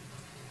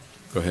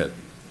 Go ahead.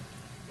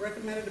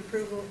 Recommended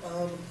approval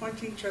of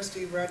appointing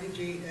trustee Rodney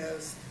G.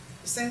 as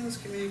the St. Louis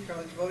Community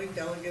College voting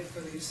delegate for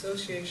the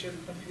Association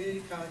of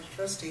Community College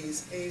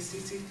Trustees,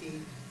 ASCCT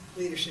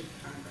Leadership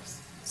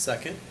Congress.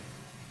 Second.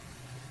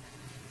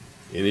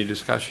 Any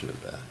discussion of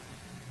that?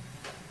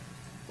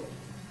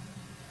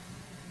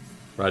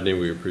 Rodney,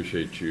 we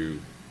appreciate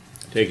you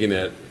taking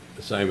that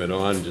assignment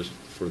on. Just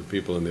for the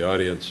people in the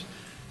audience,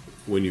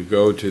 when you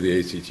go to the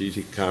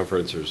ACTT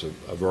conference, there's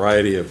a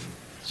variety of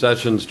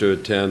sessions to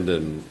attend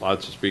and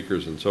lots of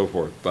speakers and so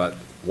forth, but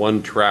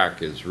one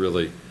track is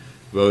really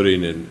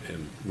voting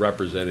and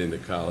representing the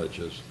college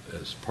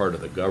as part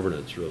of the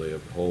governance, really,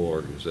 of the whole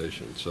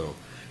organization. So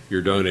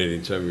you're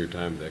donating some of your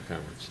time to that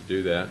conference to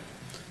do that,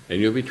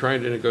 and you'll be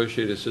trying to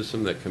negotiate a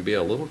system that can be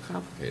a little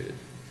complicated.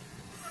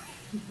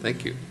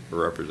 Thank you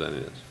for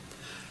representing us.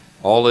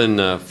 All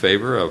in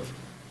favor of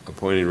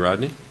appointing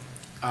Rodney?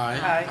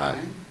 Aye.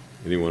 Aye.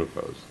 Anyone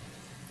opposed?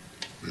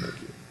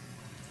 Thank you.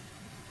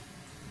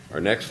 Our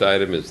next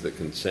item is the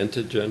consent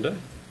agenda.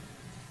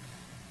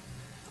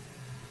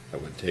 I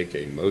would take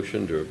a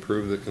motion to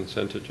approve the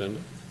consent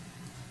agenda.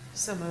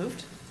 So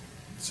moved.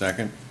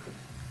 Second?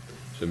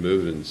 So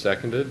moved and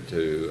seconded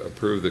to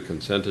approve the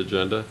consent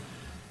agenda.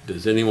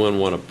 Does anyone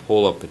want to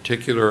pull a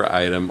particular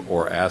item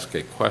or ask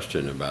a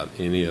question about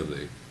any of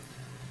the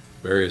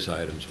various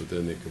items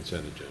within the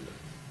consent agenda?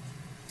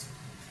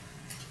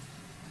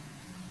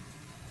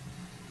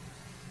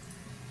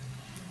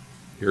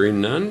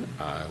 Hearing none,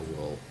 I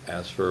will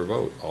ask for a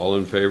vote. All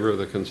in favor of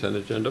the consent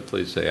agenda,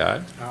 please say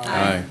aye.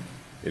 Aye.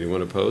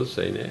 Anyone opposed,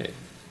 say nay.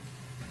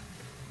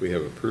 We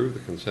have approved the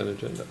consent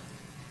agenda.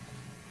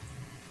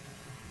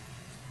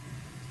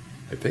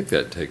 I think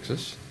that takes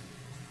us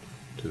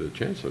to the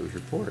Chancellor's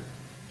report.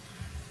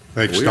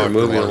 Thanks, We Dr. are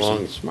moving Larson.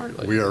 along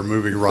smartly. We are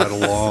moving right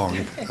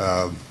along.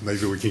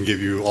 Maybe we can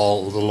give you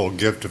all a little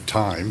gift of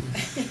time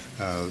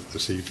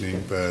this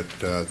evening, but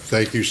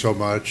thank you so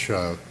much,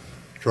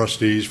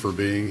 trustees, for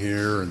being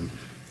here, and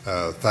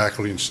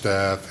faculty and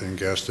staff and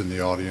guests in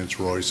the audience.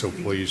 Roy, so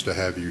pleased to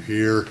have you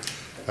here.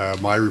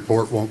 My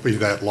report won't be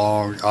that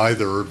long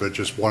either, but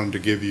just wanted to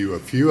give you a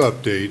few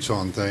updates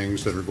on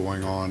things that are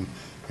going on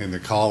in the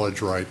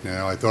college right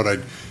now. I thought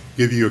I'd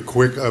give you a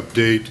quick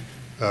update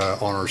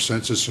on our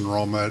census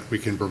enrollment. We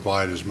can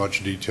provide as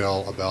much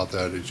detail about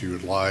that as you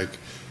would like.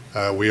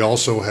 We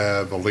also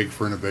have a League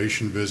for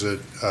Innovation visit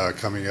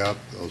coming up.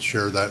 I'll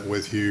share that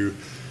with you.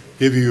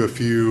 Give you a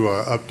few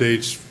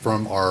updates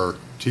from our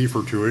Tea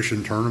for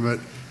Tuition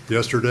tournament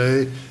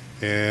yesterday,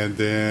 and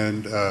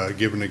then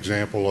give an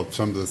example of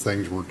some of the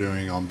things we're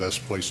doing on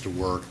Best Place to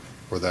Work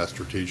for that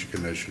strategic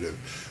initiative.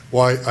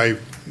 Well, I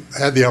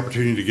had the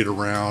opportunity to get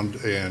around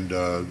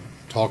and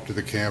talk to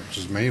the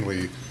campuses,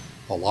 mainly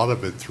a lot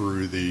of it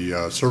through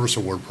the service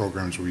award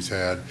programs we've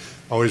had.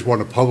 I always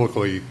want to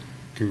publicly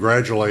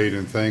congratulate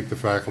and thank the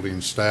faculty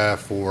and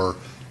staff for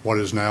what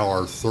is now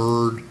our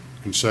third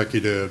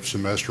consecutive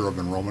semester of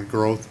enrollment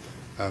growth.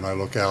 And I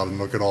look out and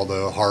look at all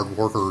the hard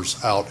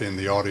workers out in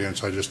the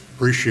audience. I just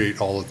appreciate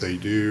all that they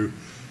do.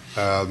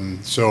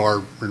 So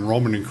our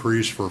enrollment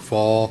increased for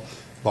fall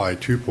by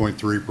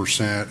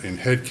 2.3% in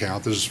head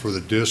count. This is for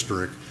the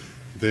district.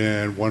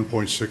 Then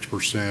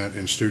 1.6%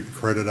 in student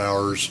credit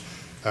hours.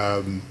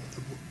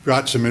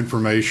 Got some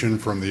information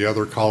from the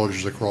other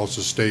colleges across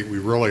the state. We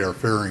really are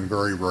faring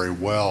very, very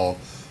well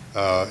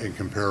in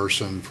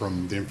comparison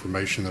from the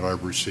information that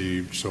I've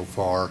received so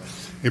far.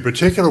 In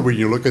particular, when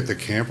you look at the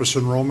campus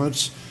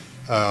enrollments,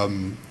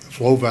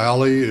 Flow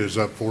Valley is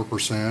up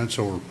 4%,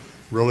 so we're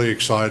really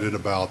excited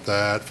about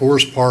that.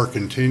 Forest Park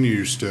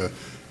continues to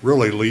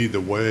really lead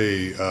the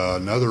way,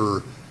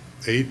 another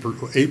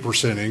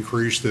 8%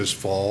 increase this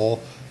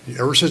fall.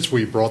 Ever since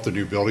we brought the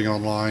new building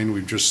online,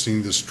 we've just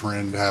seen this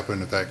trend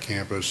happen at that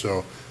campus.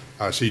 So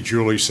I see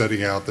Julie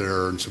sitting out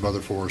there and some other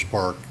Forest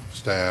Park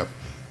staff.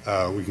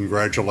 We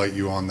congratulate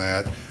you on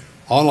that.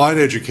 Online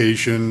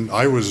education,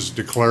 I was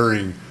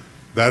declaring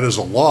that as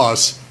a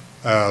loss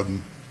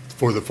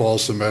for the fall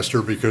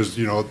semester because,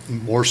 you know,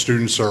 more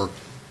students are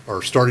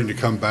starting to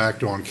come back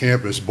to on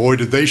campus. Boy,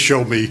 did they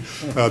show me,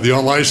 the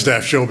online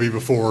staff showed me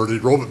before the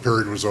enrollment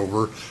period was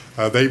over.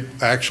 They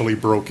actually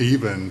broke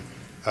even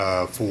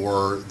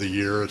for the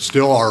year. It's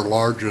still our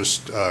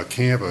largest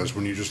campus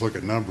when you just look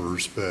at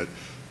numbers, but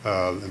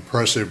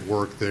impressive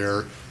work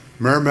there.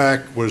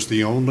 Merrimack was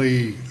the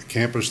only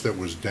campus that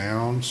was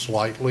down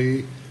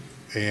slightly,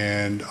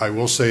 and I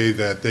will say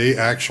that they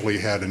actually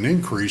had an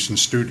increase in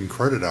student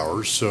credit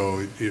hours,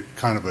 so it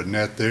kind of a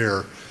net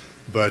there,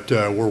 but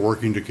we're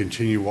working to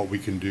continue what we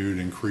can do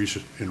to increase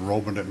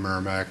enrollment at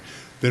Merrimack.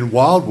 Then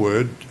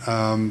Wildwood,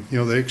 you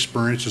know, they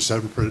experienced a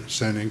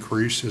 7%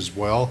 increase as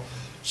well,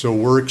 so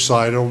we're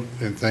excited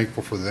and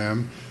thankful for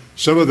them.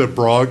 Some of the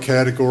broad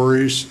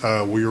categories,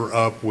 we were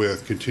up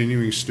with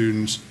continuing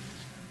students,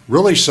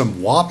 really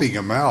some whopping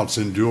amounts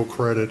in dual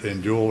credit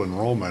and dual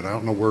enrollment. I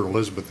don't know where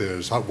Elizabeth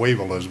is. I'll wave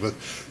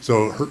Elizabeth.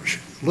 So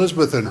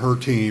Elizabeth and her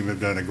team have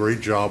done a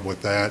great job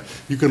with that.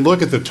 You can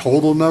look at the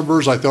total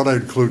numbers. I thought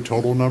I'd include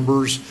total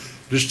numbers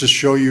just to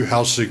show you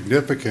how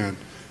significant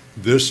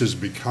this is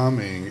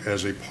becoming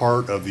as a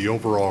part of the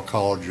overall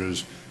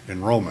college's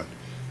enrollment.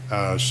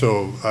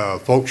 So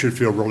folks should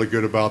feel really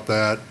good about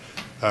that.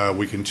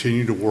 We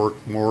continue to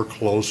work more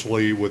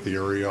closely with the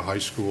area high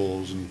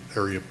schools and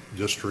area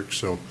districts,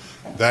 so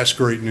that's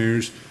great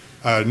news.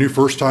 New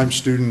first-time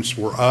students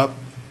were up.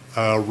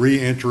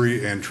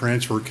 Re-entry and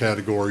transfer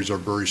categories are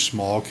very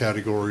small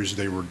categories.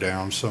 They were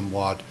down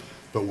somewhat,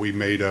 but we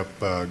made up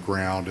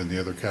ground in the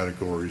other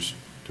categories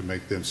to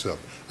make this up.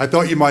 I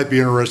thought you might be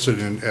interested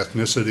in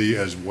ethnicity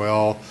as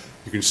well.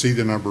 You can see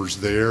the numbers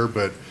there,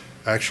 but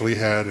actually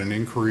had an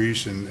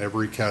increase in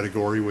every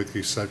category with the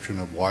exception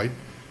of white.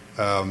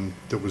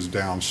 That was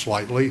down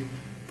slightly,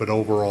 but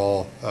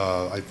overall,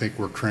 I think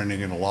we're trending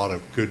in a lot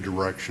of good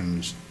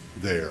directions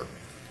there.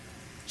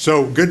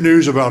 So good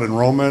news about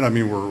enrollment. I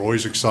mean, we're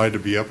always excited to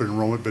be up in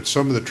enrollment, but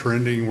some of the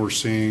trending we're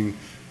seeing,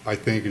 I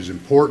think, is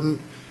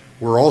important.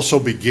 We're also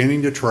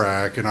beginning to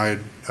track, and I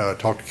had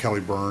talked to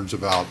Kelly Burns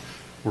about,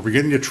 we're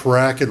beginning to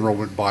track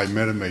enrollment by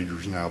meta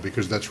majors now,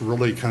 because that's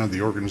really kind of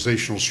the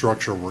organizational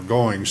structure we're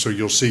going. So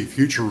you'll see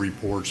future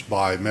reports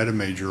by meta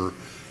major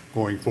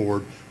going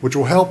forward, which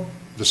will help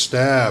the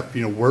staff,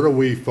 where do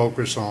we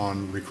focus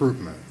on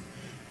recruitment?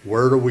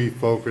 Where do we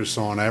focus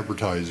on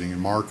advertising and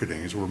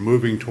marketing? As we're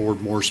moving toward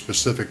more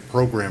specific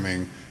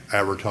programming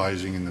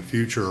advertising in the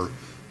future,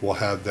 we'll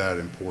have that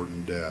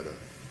important data.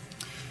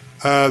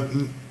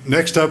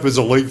 Next up is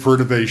the League for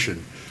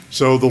Innovation.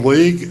 So the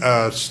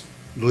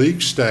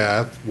league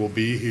staff will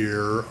be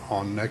here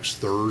on next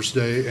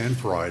Thursday and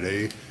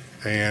Friday,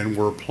 and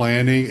we're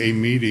planning a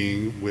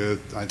meeting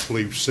with, I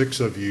believe, 6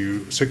 of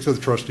the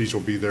trustees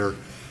will be there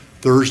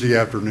Thursday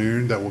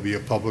afternoon. That will be a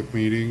public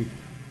meeting.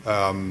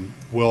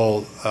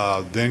 We'll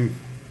then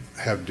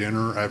have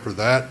dinner after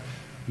that.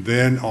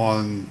 Then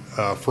on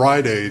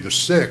Friday, the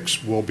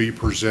 6th, we'll be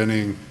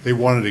presenting, they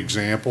wanted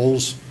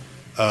examples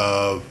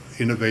of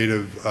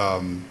innovative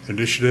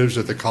initiatives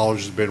that the college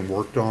has been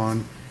worked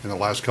on in the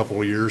last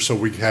couple of years. So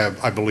we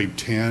have, I believe,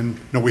 10.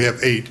 No, we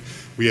have 8.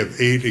 We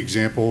have 8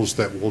 examples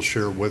that we'll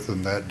share with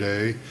them that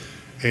day.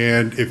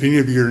 And if any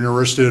of you are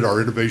interested, our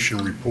innovation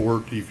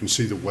report, you can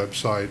see the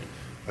website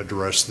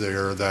address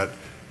there.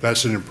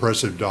 That's an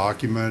impressive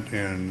document,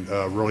 and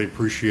really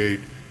appreciate,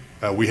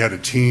 we had a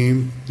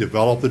team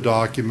develop the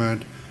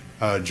document.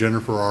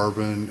 Jennifer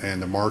Arvin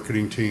and the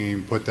marketing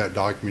team put that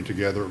document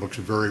together. It looks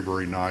very,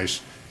 very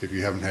nice if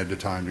you haven't had the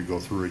time to go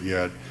through it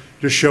yet.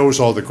 Just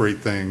shows all the great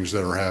things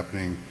that are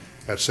happening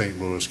at St.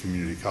 Louis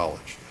Community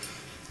College.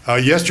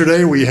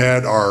 Yesterday we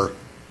had our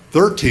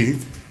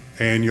 13th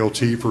annual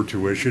Tea for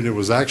Tuition. It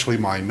was actually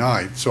my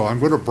 9th, so I'm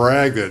going to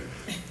brag that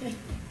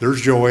there's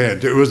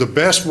Joanne. It was the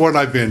best one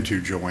I've been to,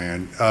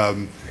 Joanne.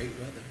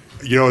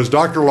 As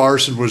Dr.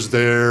 Larson was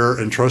there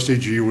and Trustee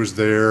G was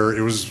there,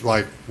 it was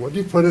like, what do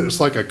you put it? It's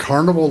like a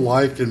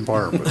carnival-like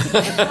environment.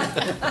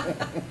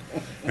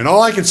 And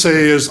all I can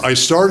say is I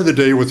started the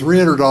day with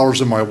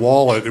 $300 in my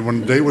wallet, and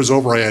when the day was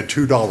over, I had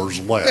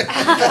 $2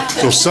 left.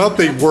 So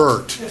something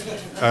worked.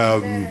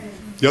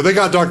 They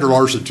got Dr.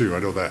 Larson too, I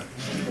know that.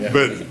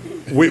 But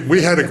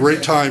we had a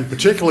great time,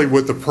 particularly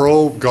with the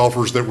pro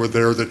golfers that were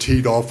there that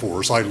teed off for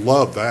us. I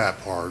love that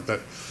part.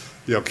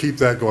 Keep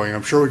that going.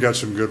 I'm sure we got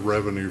some good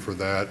revenue for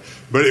that.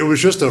 But it was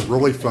just a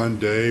really fun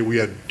day. We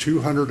had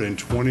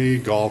 220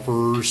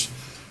 golfers.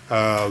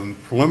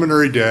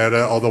 Preliminary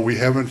data, although we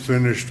haven't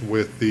finished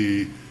with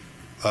the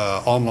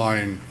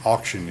online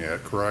auction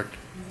yet, correct?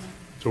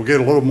 So we'll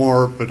get a little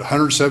more, but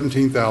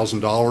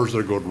 $117,000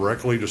 that'll go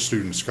directly to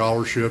student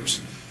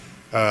scholarships.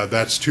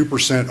 That's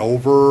 2%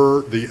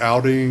 over the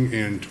outing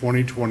in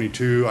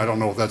 2022. I don't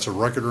know if that's a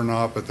record or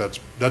not, but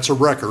that's a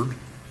record.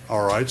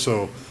 All right,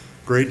 so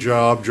great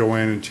job,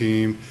 Joanne and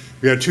team.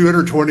 We had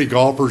 220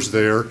 golfers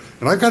there,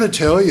 and I've got to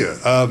tell you,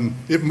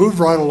 it moved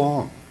right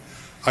along.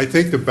 I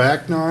think the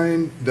back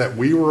nine that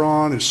we were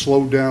on is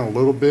slowed down a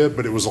little bit,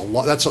 but it was a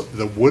lot.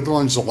 The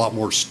Woodland's a lot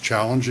more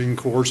challenging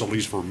course, at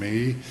least for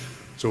me.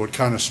 So it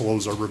kind of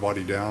slows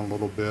everybody down a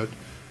little bit.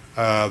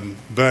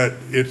 But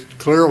it's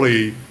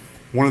clearly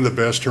one of the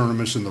best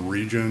tournaments in the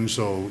region,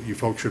 so you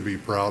folks should be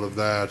proud of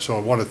that. So I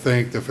want to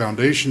thank the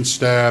foundation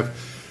staff,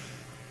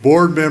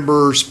 board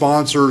members,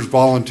 sponsors,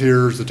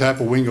 volunteers. The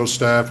Tapawingo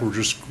staff were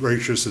just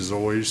gracious as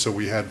always, so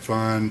we had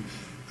fun.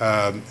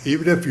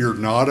 Even if you're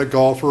not a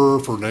golfer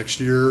for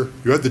next year,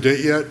 you have the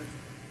date yet?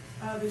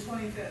 The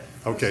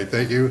 25th. Okay,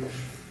 thank you.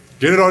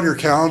 Get it on your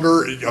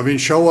calendar. I mean,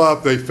 show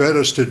up. They fed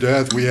us to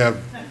death. We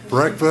have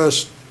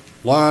breakfast,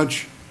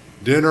 lunch,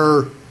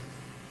 dinner,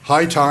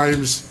 high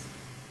times.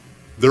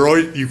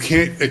 You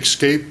can't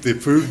escape the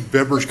food and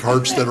beverage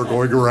carts that are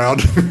going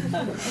around.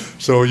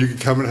 So you can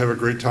come and have a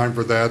great time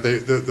for that.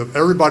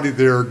 Everybody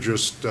there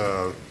just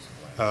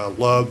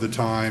loved the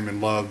time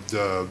and loved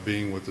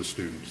being with the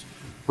students.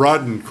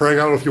 Rod and Craig,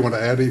 I don't know if you want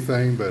to add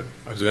anything, but.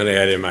 I was going to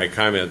add in my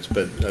comments,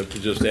 but to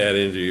just add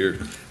into your,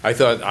 I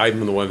thought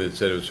I'm the one that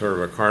said it was sort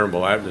of a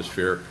carnival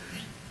atmosphere.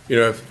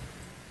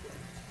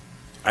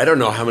 I don't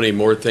know how many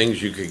more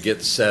things you could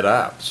get set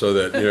up so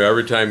that,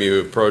 every time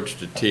you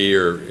approached a tee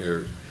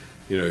or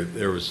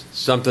there was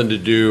something to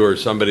do or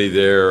somebody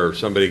there or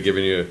somebody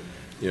giving you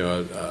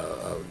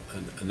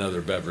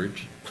another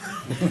beverage.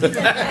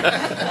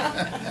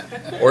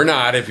 Or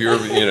not, if you're,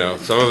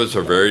 some of us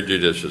are very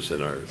judicious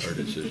in our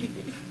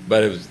decision.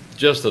 But it was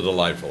just a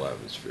delightful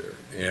atmosphere.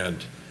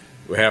 And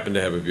we happened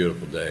to have a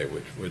beautiful day,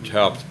 which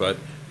helps. But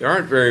there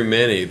aren't very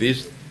many.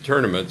 These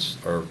tournaments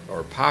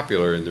are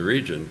popular in the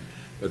region,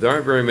 but there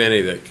aren't very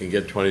many that can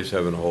get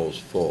 27 holes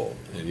full.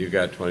 And you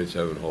got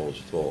 27 holes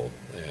full.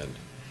 And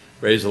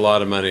raised a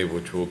lot of money,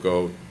 which will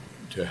go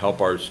to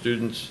help our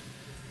students.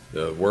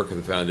 The work of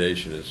the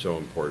foundation is so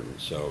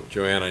important. So,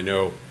 Joanne, I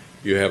know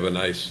you have a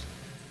nice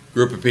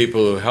group of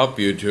people who help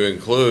you, to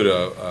include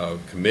a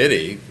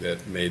committee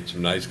that made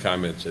some nice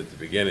comments at the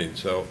beginning.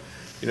 So,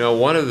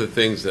 one of the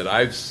things that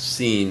I've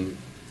seen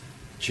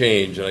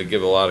change, and I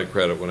give a lot of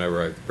credit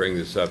whenever I bring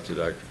this up to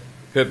Dr.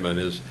 Pittman,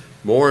 is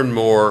more and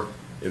more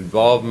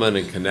involvement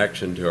and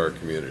connection to our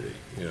community,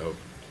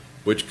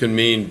 which can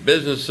mean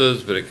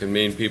businesses, but it can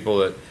mean people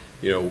that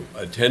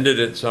attended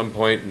at some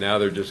point, and now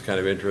they're just kind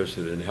of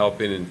interested in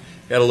helping, and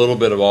had a little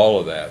bit of all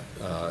of that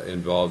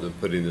involved in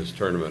putting this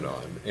tournament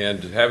on.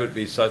 And to have it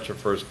be such a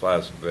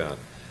first-class event,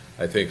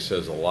 I think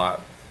says a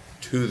lot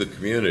to the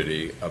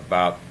community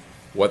about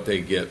what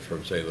they get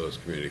from St. Louis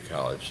Community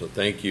College. So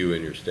thank you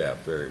and your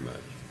staff very much.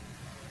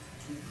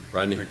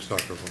 Rodney? Thanks,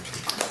 Dr.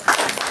 Wilson.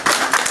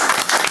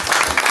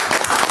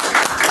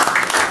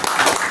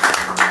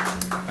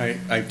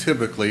 I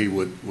typically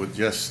would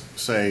just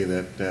say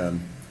that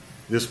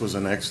this was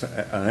an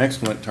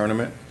excellent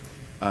tournament.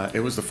 It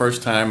was the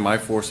first time my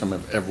foursome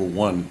have ever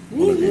won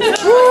one of these.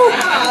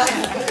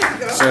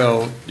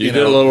 So you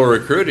did a little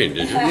recruiting,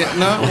 did you? Yeah,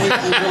 no, we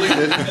really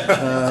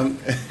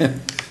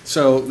didn't.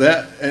 So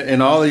that,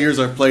 in all the years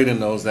I've played in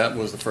those, that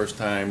was the first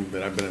time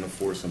that I've been in a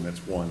foursome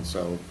that's won.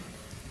 So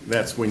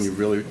that's when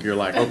you're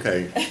like,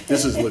 okay,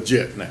 this is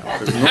legit now.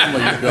 Because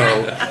normally you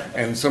go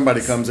and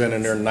somebody comes in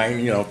and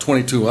they're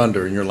 22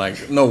 under, and you're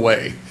like, no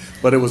way.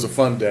 But it was a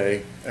fun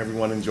day.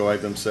 Everyone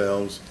enjoyed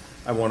themselves.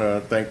 I want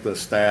to thank the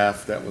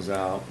staff that was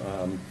out.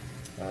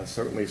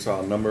 Certainly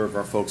saw a number of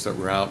our folks that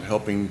were out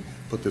helping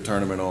put the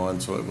tournament on,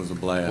 so it was a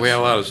blast. We had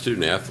a lot of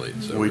student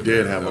athletes. We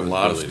did have a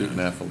lot of student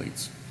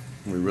athletes.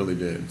 We really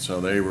did. So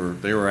they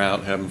were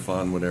out having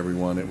fun with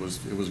everyone. It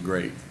was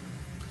great.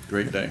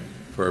 Great day.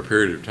 For a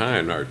period of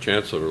time, our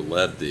chancellor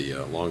led the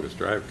longest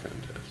drive contest.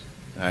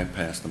 I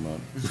passed them up.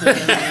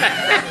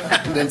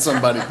 Then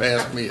somebody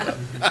passed me up.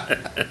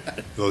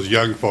 Those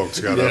young folks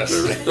got up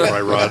there,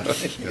 right, Rod?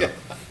 Yeah.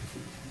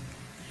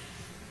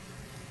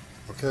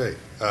 Okay.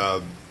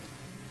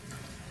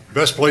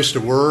 Best place to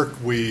work,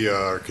 we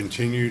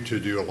continue to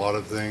do a lot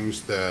of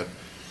things that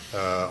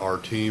our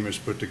team has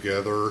put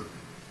together,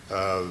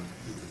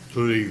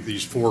 including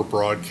these 4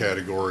 broad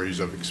categories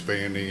of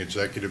expanding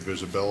executive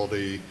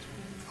visibility,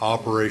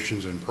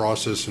 operations and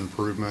process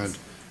improvement,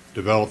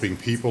 developing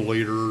people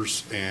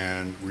leaders,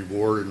 and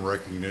reward and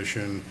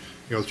recognition.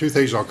 2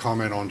 things I'll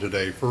comment on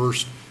today.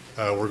 First,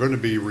 we're going to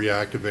be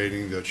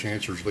reactivating the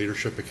Chancellor's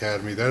Leadership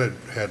Academy. That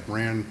had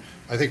ran,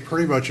 I think,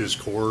 pretty much its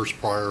course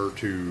prior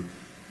to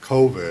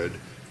COVID.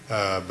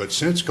 But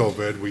since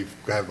COVID, we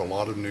have a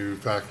lot of new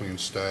faculty and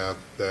staff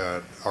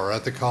that are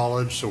at the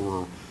college, so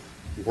we're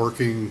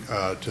working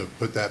to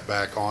put that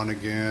back on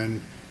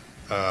again.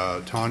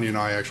 Tanya and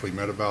I actually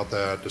met about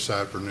that this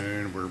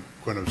afternoon. We're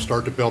going to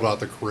start to build out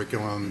the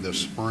curriculum this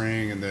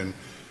spring, and then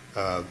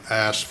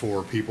ask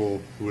for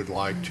people who would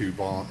like to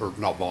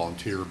not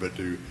volunteer, but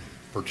to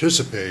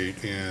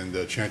participate in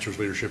the Chancellor's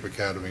Leadership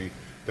Academy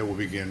that will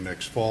begin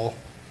next fall.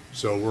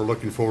 So we're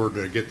looking forward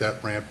to get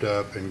that ramped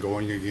up and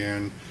going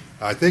again.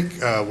 I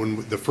think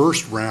when the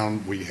first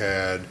round we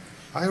had,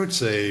 I would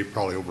say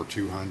probably over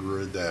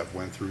 200 that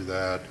went through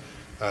that.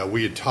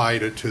 We had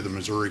tied it to the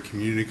Missouri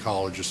Community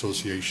College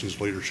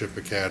Association's Leadership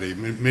Academy.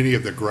 Many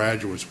of the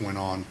graduates went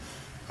on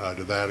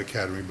to that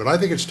academy. But I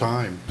think it's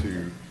time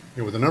to,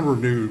 with the number of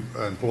new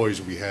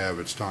employees we have,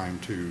 it's time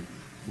to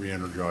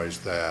re-energize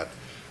that.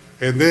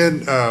 And then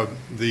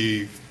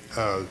the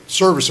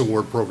service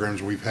award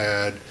programs we've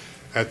had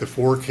at the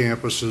 4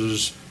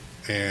 campuses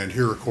and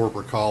here at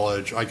Corporate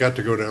College. I got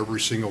to go to every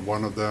single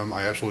one of them.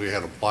 I absolutely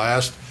had a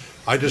blast.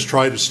 I just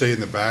tried to stay in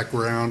the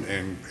background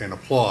and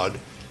applaud.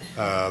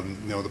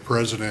 The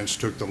presidents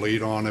took the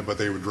lead on it, but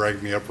they would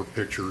drag me up for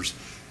pictures.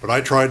 But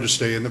I tried to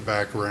stay in the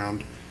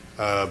background.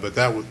 But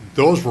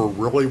those were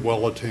really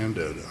well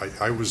attended.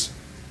 I was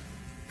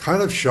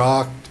kind of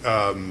shocked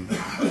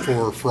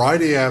for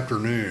Friday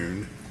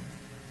afternoon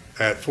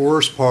at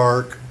Forest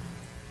Park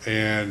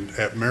and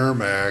at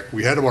Merrimack.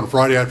 We had them on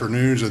Friday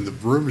afternoons, and the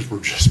rooms were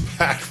just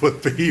packed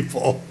with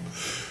people.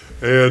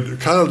 And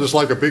kind of just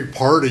like a big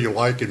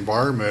party-like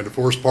environment. At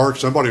Forest Park,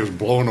 somebody was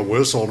blowing a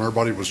whistle, and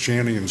everybody was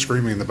chanting and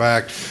screaming in the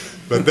back.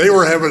 But they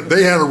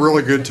had a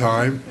really good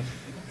time.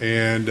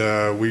 And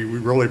we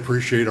really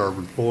appreciate our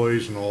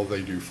employees and all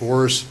they do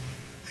for us.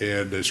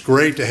 And it's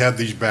great to have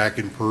these back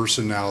in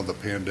person now. The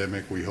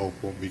pandemic, we hope,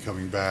 won't be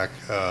coming back.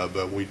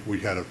 But we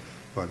had a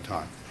fun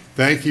time.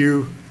 Thank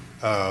you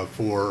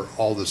for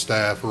all the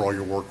staff, for all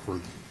your work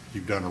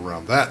you've done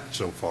around that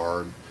so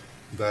far. And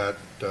that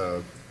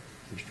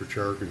Mr.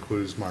 Chair,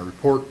 concludes my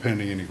report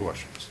pending any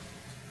questions.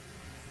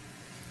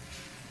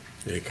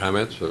 Any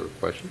comments or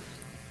questions?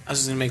 I was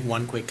just gonna make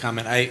one quick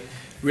comment. I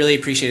really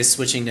appreciate us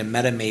switching to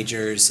meta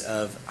majors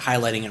of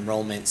highlighting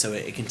enrollment so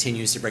it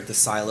continues to break the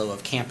silo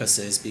of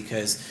campuses,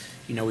 because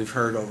we've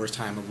heard over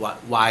time of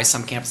why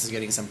some campuses are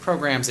getting some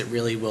programs. It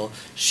really will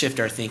shift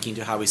our thinking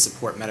to how we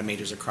support meta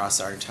majors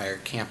across our entire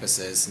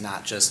campuses,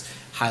 not just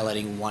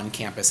highlighting one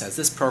campus as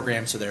this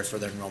program, so therefore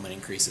their enrollment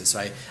increases.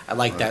 So I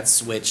like that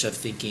switch of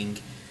thinking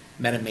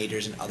meta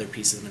majors and other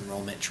pieces of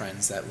enrollment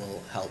trends that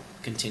will help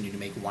continue to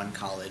make one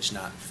college,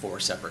 not 4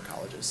 separate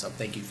colleges. So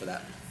thank you for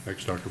that.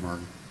 Thanks, Dr.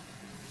 Martin.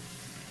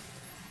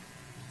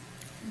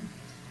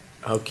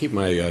 I'll keep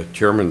my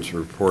chairman's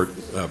report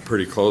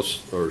pretty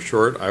close or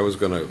short. I was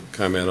going to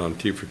comment on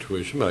T for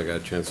tuition, but I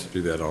got a chance to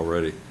do that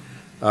already.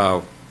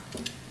 The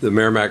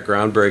Merrimack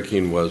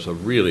groundbreaking was a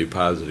really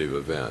positive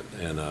event,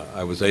 and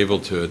I was able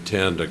to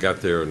attend. I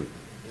got there and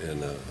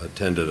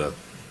attended a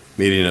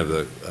meeting of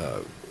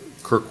the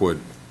Kirkwood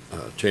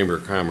Chamber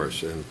of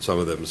Commerce, and some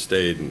of them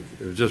stayed, and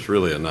it was just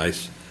really a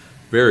nice,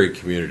 very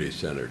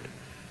community-centered,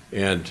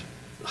 and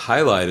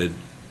highlighted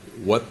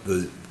what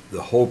the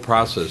whole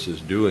process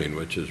is doing,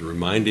 which is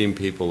reminding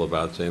people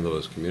about St.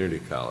 Louis Community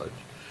College,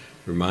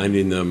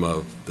 reminding them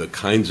of the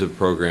kinds of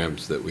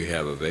programs that we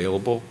have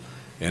available.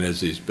 And as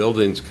these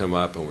buildings come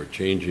up and we're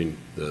changing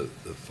the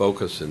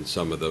focus in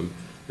some of them,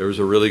 there was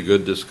a really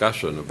good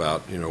discussion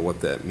about what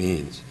that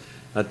means.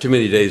 Not too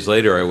many days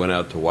later, I went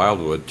out to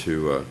Wildwood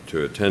to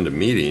attend a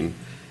meeting,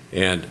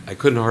 and I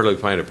couldn't hardly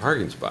find a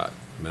parking spot.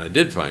 I mean, I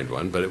did find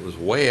one, but it was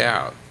way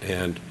out.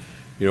 And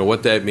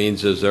what that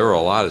means is there were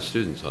a lot of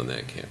students on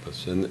that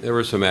campus, and there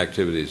were some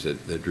activities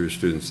that drew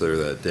students there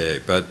that day.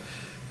 But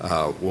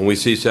when we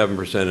see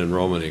 7%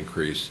 enrollment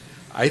increase,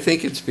 I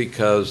think it's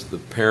because the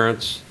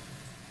parents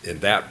in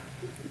that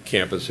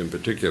campus in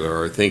particular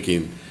are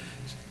thinking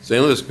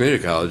St. Louis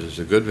Community College is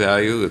a good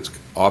value. It's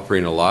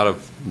offering a lot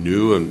of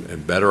new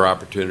and better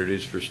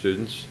opportunities for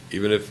students.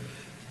 Even if,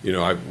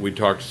 we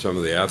talked to some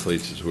of the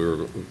athletes as we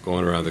were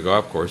going around the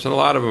golf course, and a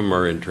lot of them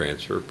are in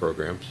transfer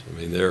programs. I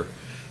mean, they're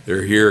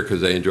here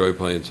because they enjoy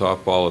playing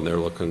softball and they're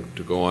looking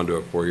to go on to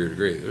a 4-year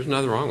degree. There's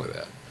nothing wrong with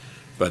that.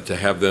 But to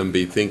have them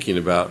be thinking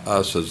about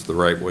us as the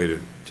right way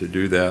to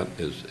do that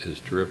is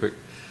terrific.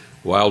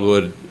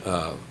 Wildwood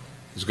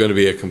is going to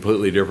be a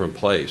completely different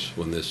place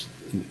when this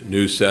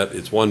new set,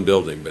 it's one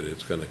building, but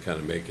it's going to kind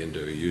of make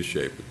into a U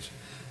shape. It's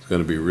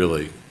going to be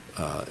really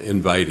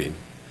inviting,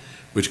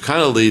 which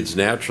kind of leads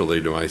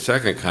naturally to my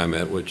second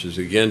comment, which is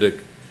again to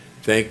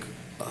thank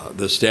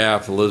the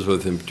staff,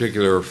 Elizabeth in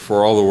particular,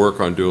 for all the work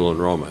on dual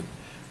enrollment.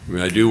 I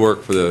mean, I do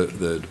work for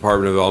the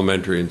Department of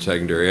Elementary and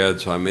Secondary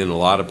Ed, so I'm in a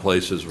lot of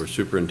places where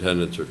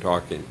superintendents are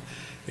talking.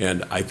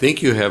 And I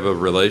think you have a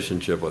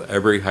relationship with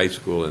every high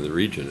school in the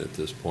region at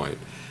this point.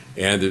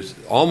 And there's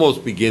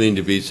almost beginning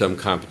to be some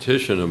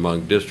competition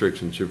among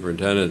districts and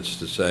superintendents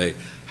to say,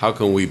 how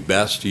can we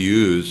best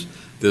use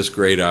this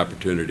great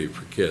opportunity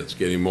for kids,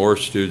 getting more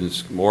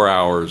students, more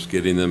hours,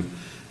 getting them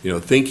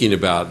thinking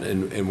about,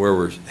 and where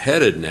we're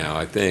headed now,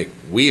 I think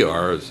we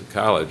are as a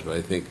college, but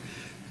I think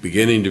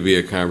beginning to be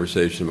a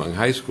conversation among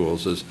high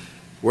schools is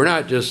we're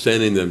not just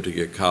sending them to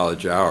get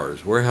college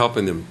hours, we're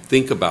helping them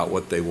think about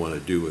what they want to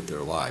do with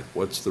their life,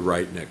 what's the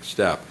right next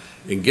step,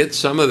 and get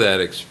some of that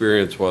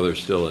experience while they're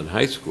still in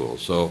high school.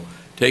 So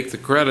take the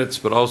credits,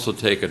 but also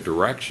take a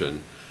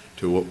direction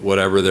to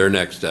whatever their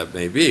next step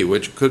may be,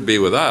 which could be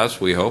with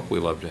us, we hope. We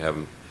love to have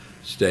them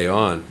stay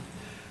on.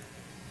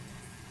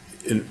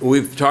 And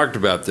we've talked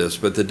about this,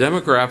 but the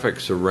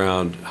demographics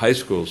around high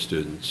school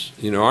students,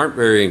 aren't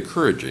very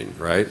encouraging,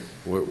 right?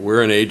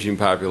 We're an aging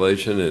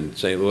population, and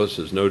St. Louis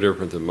is no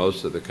different than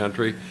most of the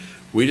country.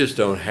 We just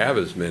don't have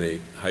as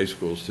many high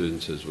school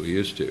students as we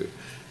used to.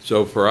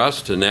 So for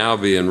us to now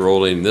be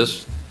enrolling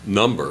this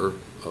number,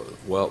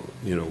 well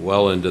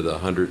into the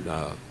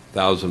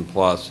 100,000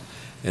 plus,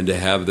 and to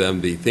have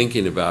them be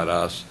thinking about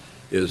us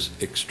is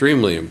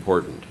extremely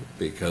important,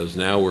 because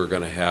now we're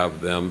going to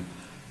have them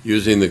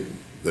using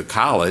the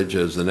college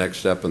as the next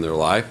step in their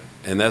life,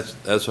 and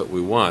that's what we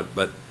want.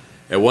 But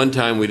at one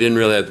time, we didn't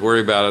really have to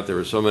worry about it. There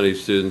were so many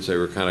students, they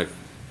were kind of,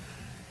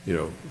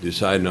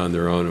 deciding on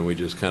their own, and we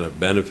just kind of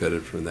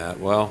benefited from that.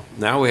 Well,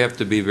 now we have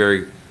to be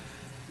very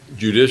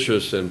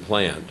judicious and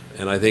planned,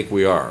 and I think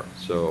we are.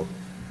 So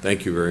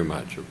thank you very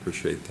much. I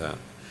appreciate that.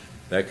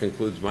 That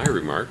concludes my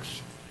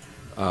remarks.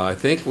 I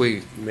think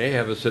we may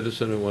have a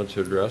citizen who wants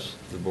to address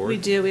the board. We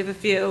do. We have a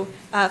few.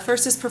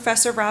 First is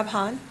Professor Rob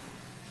Hahn.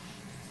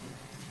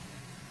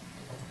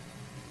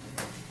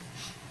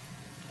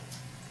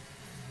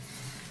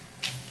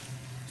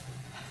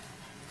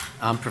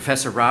 I'm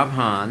Professor Rob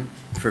Hahn.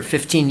 For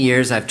 15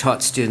 years, I've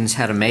taught students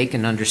how to make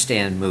and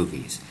understand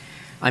movies.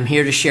 I'm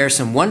here to share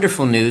some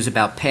wonderful news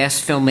about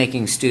past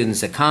filmmaking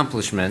students'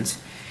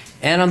 accomplishments,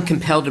 and I'm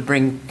compelled to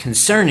bring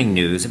concerning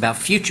news about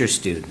future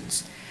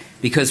students,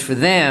 because for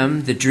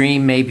them, the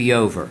dream may be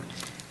over.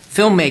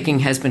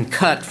 Filmmaking has been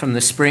cut from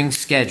the spring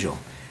schedule,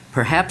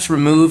 perhaps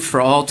removed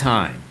for all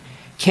time,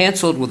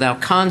 canceled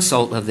without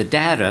consult of the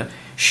data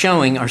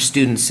showing our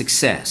students'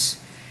 success.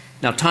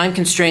 Now, time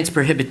constraints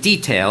prohibit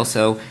detail,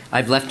 so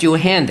I've left you a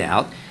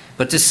handout.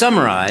 But to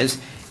summarize,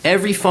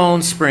 every fall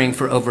and spring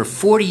for over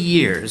 40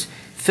 years,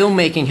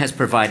 filmmaking has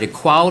provided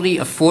quality,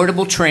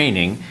 affordable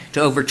training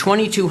to over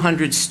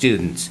 2,200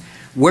 students,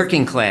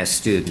 working-class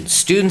students,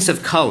 students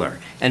of color,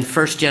 and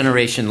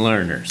first-generation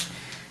learners.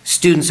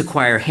 Students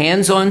acquire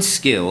hands-on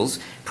skills,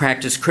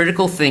 practice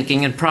critical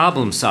thinking and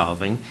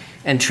problem-solving,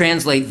 and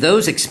translate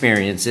those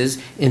experiences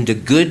into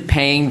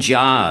good-paying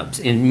jobs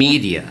in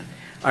media.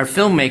 Our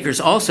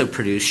filmmakers also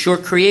produce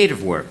short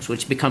creative works,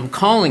 which become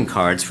calling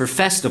cards for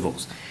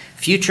festivals,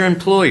 future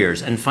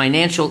employers, and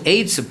financial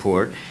aid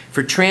support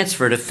for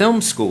transfer to film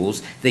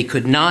schools they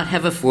could not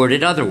have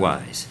afforded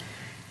otherwise.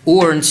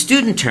 Or in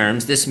student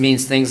terms, this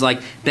means things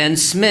like Ben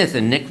Smith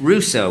and Nick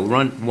Russo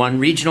won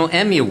regional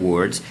Emmy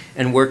Awards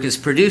and work as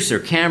producer,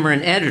 camera,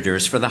 and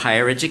editors for the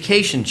Higher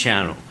Education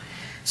Channel.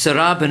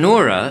 Sarah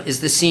Benora is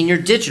the senior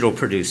digital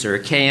producer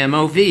at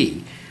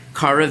KMOV.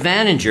 Cara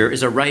Vaninger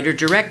is a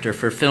writer-director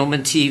for film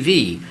and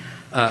TV.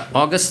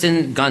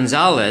 Augustin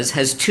Gonzalez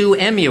has 2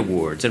 Emmy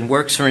Awards and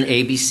works for an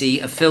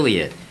ABC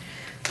affiliate.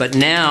 But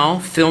now,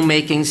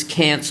 filmmaking's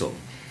canceled.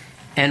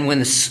 And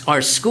when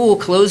our school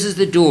closes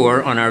the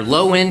door on our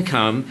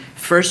low-income,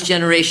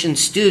 first-generation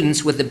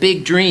students with the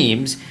big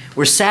dreams,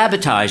 we're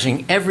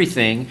sabotaging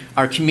everything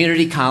our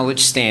community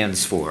college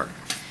stands for.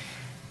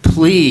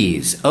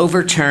 Please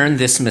overturn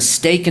this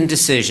mistaken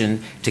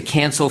decision to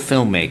cancel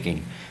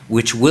filmmaking,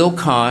 which will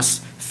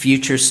cost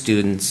future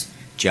students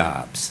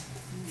jobs.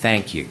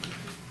 Thank you.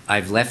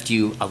 I've left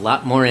you a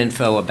lot more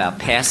info about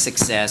past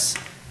success,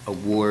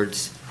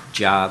 awards,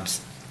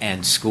 jobs,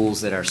 and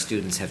schools that our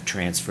students have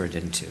transferred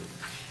into.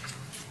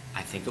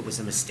 I think it was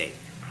a mistake,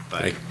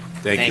 but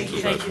thank you.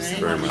 Thank you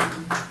very much.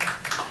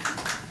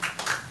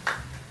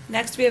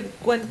 Next, we have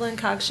Gwendolyn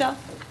Cogshell.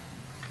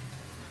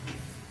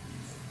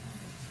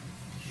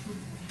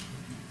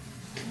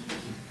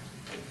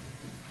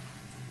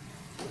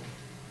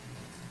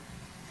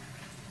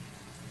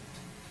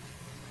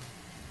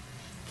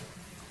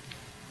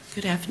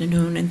 Good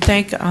afternoon, and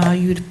thank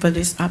you for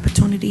this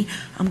opportunity.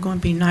 I'm going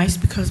to be nice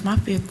because my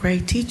 5th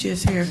grade teacher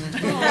is here.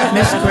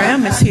 Miss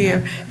Graham is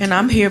here, and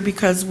I'm here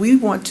because we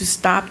want to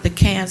stop the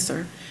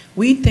cancer.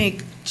 We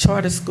think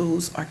charter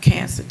schools are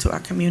cancer to our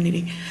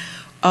community.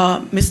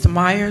 Mr.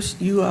 Myers,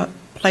 you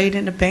played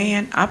in the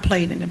band. I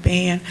played in the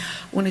band.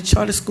 When the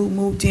charter school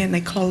moved in,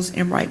 they closed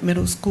Enright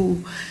Middle School,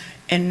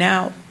 and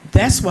now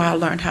that's why I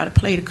learned how to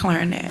play the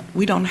clarinet.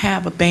 We don't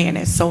have a band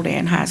at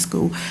Sodan High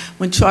School.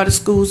 When charter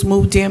schools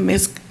moved in,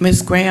 Miss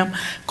Graham,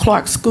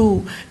 Clark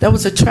School, that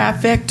was a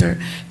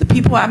trifecta. The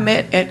people I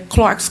met at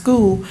Clark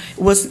School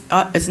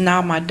is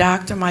now my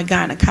doctor, my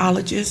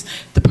gynecologist,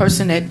 the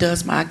person that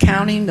does my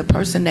accounting, the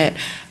person that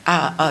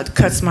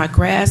cuts my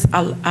grass.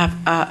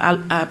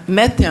 I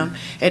met them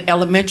at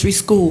elementary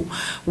school.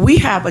 We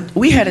had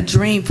a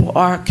dream for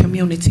our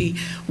community.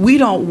 We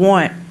don't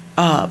want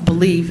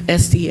Believe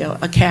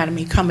STL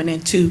Academy coming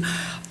into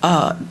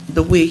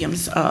the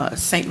Williams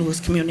St. Louis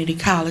Community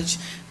College,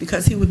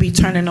 because he would be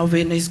turning over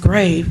in his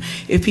grave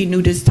if he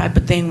knew this type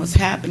of thing was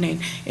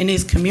happening in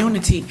his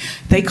community.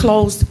 They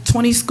closed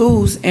 20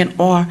 schools in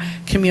our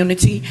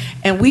community,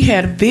 and we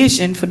had a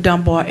vision for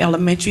Dunbar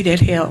Elementary that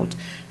held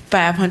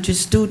 500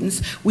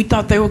 students. We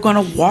thought they were going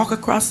to walk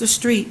across the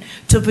street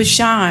to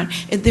Vashon,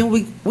 and then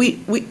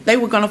they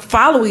were going to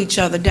follow each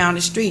other down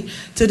the street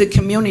to the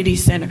community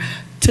center,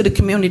 to the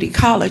community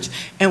college.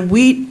 And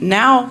we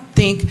now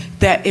think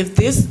that if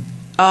this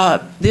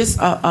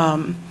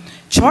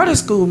charter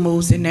school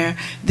moves in there,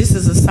 this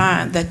is a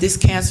sign that this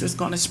cancer is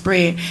going to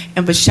spread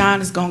and Vashon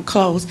is going to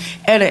close.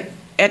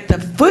 At the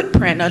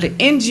footprint of the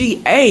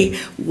NGA,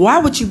 why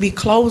would you be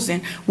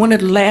closing one of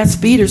the last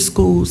feeder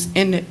schools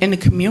in the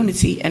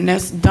community, and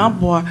that's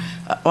Dunbar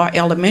or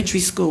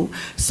elementary school?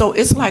 So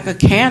it's like a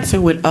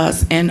cancer with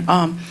us, and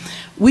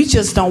we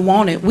just don't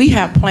want it. We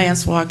have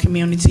plans for our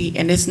community,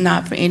 and it's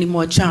not for any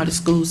more charter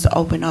schools to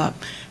open up,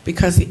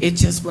 because it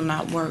just will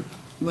not work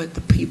with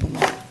the people.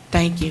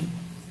 Thank you.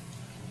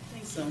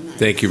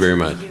 Thank you very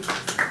much.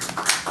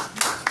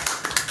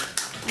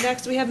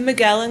 Next, we have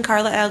Miguel and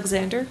Carla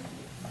Alexander.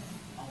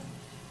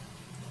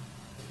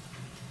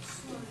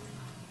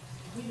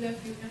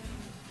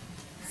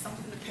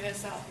 Something to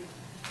pass out.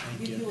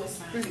 Thank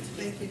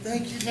you.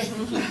 Thank you.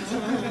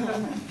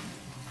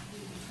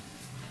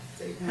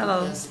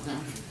 Hello.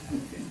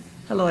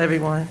 Hello,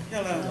 everyone.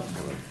 Hello.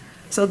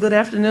 So good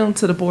afternoon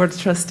to the Board of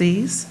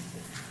Trustees.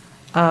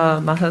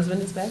 My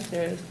husband is back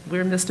there.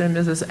 We're Mr. and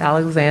Mrs.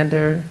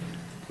 Alexander,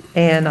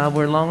 and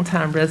we're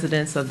longtime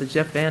residents of the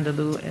Jeff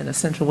Vanderloo and the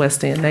Central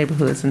West End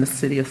neighborhoods in the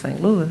city of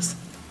St. Louis.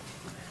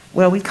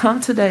 Well, we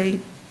come today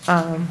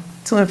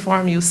to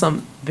inform you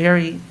some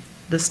very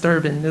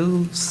disturbing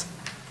news.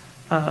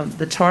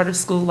 The charter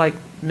school, like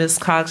Ms.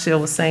 Cogshell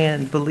was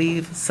saying,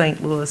 Believe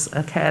St. Louis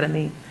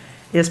Academy,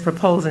 is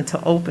proposing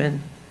to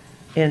open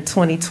in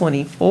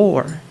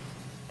 2024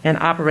 and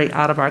operate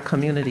out of our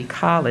community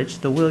college,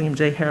 the William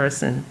J.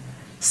 Harrison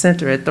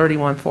Center at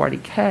 3140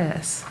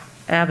 Cass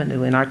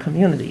Avenue in our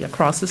community,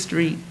 across the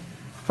street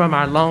from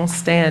our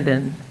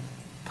long-standing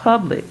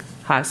public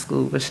high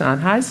school, Vashon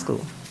High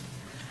School.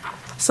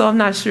 So I'm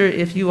not sure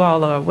if you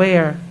all are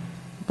aware,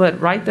 but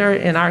right there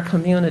in our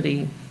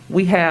community,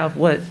 we have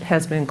what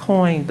has been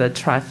coined the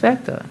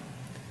trifecta.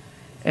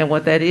 And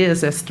what that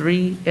is, there's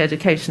 3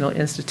 educational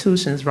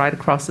institutions right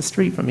across the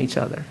street from each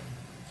other.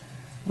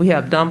 We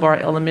have Dunbar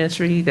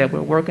Elementary that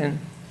we're working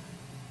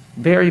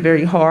very,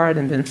 very hard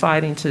and been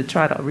fighting to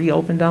try to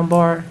reopen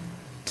Dunbar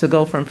to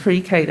go from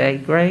pre-K to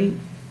 8th grade.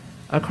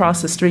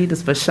 Across the street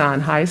is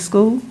Vashon High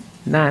School,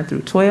 9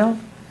 through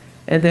 12.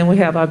 And then we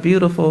have our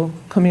beautiful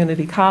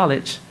community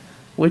college,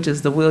 which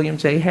is the William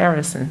J.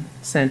 Harrison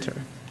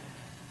Center.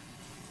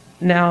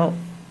 Now,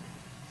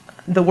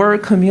 the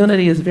word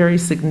community is very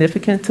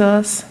significant to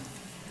us,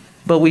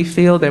 but we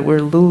feel that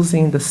we're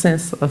losing the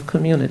sense of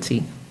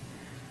community.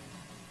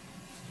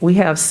 We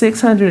have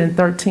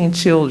 613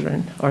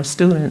 children or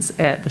students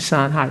at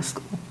Vashon High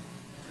School,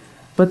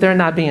 but they're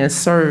not being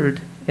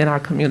served in our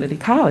community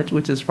college,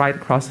 which is right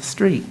across the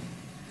street.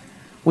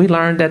 We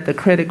learned that the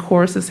credit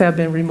courses have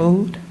been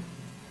removed,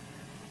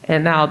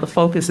 and now the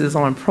focus is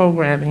on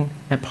programming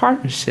and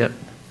partnership.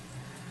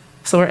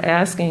 So we're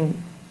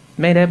asking,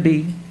 may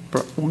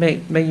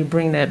you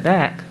bring that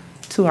back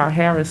to our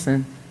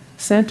Harrison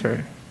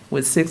Center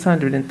with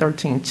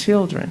 613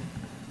 children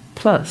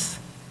plus.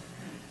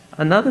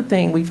 Another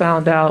thing we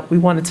found out, we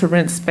wanted to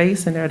rent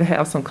space in there to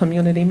have some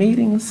community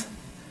meetings,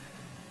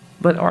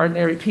 but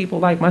ordinary people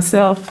like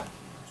myself,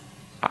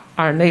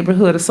 our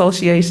neighborhood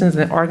associations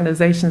and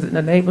organizations in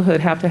the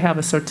neighborhood have to have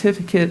a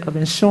certificate of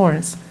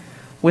insurance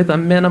with a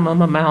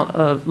minimum amount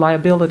of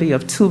liability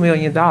of $2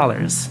 million.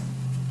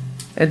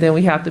 And then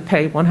we have to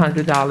pay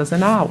 $100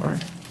 an hour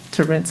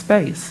to rent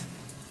space.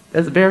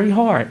 That's very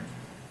hard.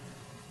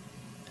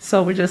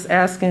 So we're just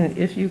asking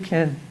if you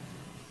can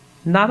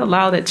not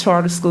allow that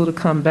charter school to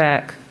come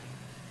back.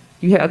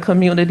 You have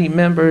community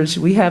members.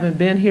 We haven't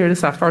been here. This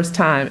is our first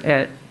time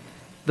at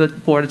the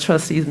Board of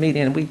Trustees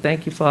meeting, and we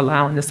thank you for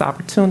allowing this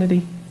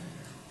opportunity.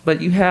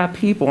 But you have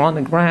people on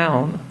the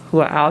ground who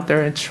are out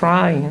there and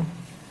trying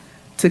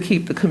to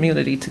keep the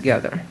community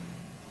together.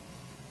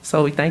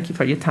 So we thank you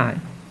for your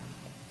time.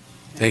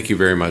 Thank you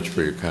very much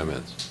for your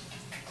comments.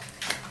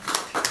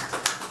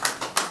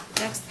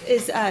 Next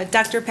is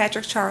Dr.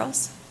 Patrick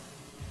Charles.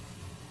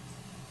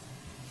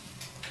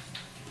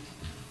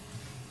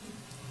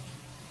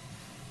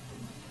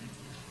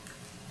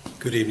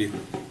 Good evening.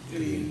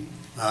 Good evening.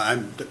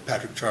 I'm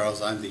Patrick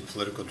Charles. I'm the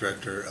political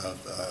director of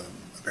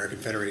American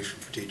Federation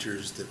for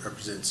Teachers that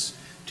represents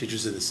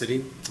teachers in the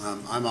city.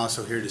 I'm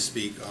also here to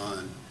speak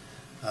on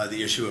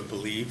the issue of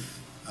Believe.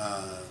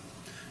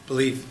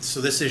 So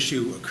this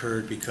issue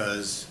occurred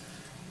because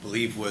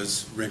Believe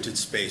was rented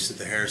space at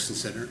the Harrison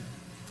Center,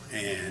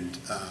 and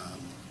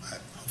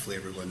hopefully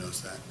everyone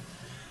knows that.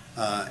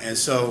 And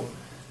so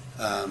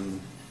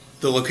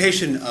the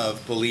location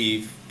of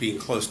Believe being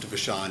close to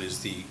Vashon is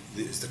the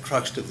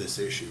crux of this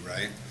issue,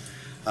 right?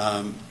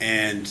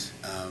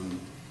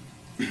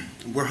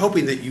 We're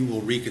hoping that you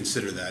will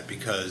reconsider that,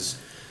 because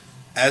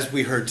as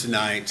we heard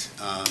tonight,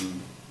 I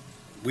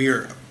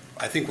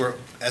think we're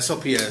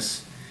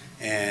SLPS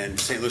and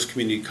St. Louis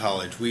Community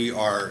College.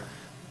 We're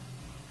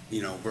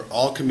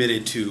all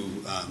committed to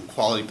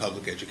quality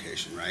public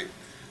education, right?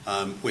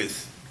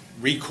 With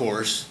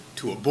recourse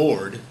to a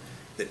board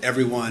that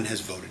everyone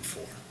has voted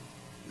for,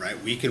 right?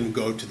 We can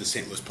go to the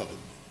St. Louis Public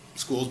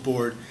Schools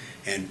Board,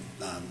 and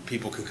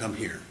people can come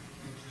here.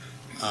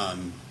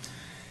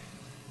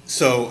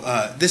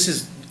 This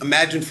is,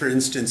 imagine for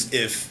instance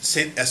if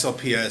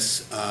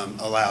SLPS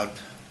allowed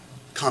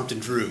Compton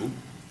Drew,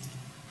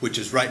 which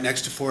is right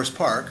next to Forest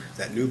Park,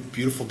 that new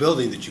beautiful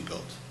building that you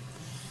built,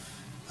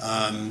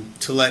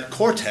 to let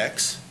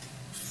Cortex,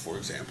 for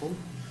example,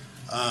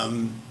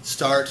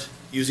 start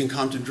using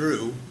Compton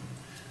Drew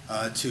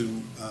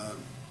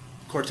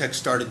Cortex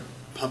started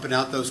pumping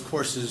out those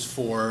courses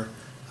for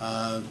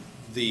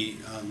the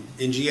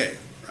NGA,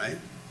 right?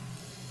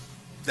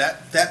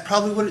 That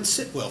probably wouldn't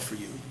sit well for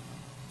you.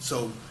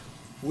 So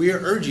we are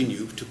urging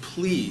you to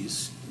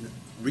please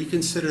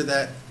reconsider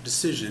that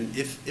decision,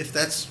 if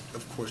that's,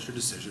 of course, your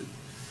decision,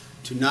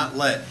 to not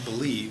let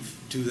Believe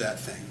do that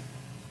thing.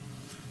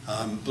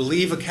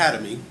 Believe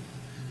Academy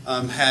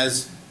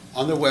has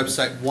on their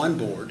website one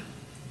board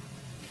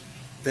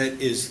that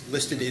is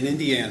listed in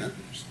Indiana,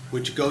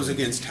 which goes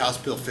against House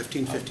Bill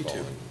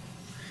 1552.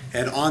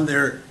 And on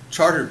their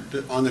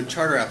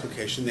charter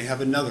application, they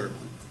have another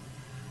one,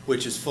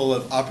 which is full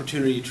of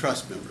Opportunity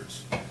Trust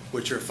members,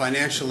 which are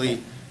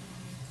financially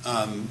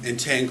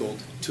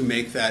entangled to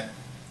make that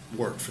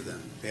work for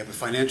them. They have a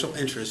financial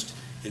interest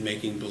in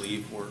making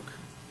Believe work.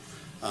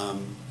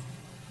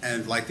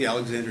 And like the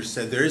Alexanders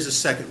said, there is a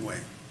second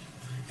way.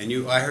 And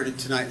I heard it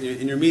tonight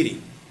in your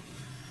meeting.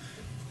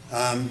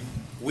 If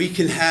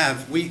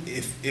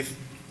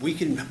we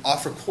can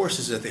offer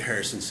courses at the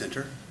Harrison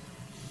Center,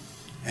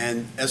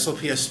 and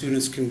SLPS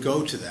students can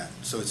go to that.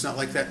 So it's not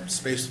like that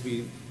space will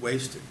be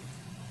wasted.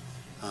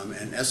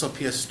 And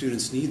SLPS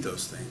students need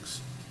those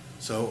things.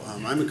 So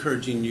I'm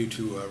encouraging you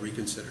to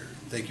reconsider.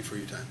 Thank you for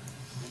your time.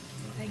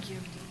 Thank you.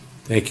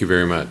 Thank you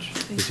very much.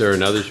 Is there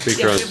another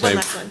speaker on Yeah, the we have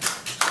one same?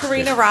 last one.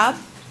 Karina Robb.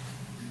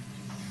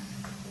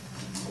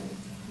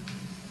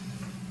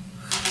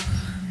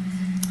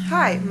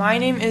 Hi, my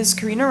name is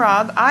Karina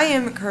Robb. I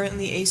am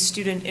currently a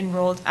student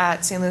enrolled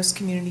at St. Louis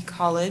Community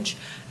College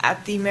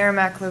at the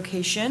Merrimack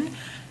location,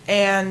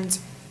 and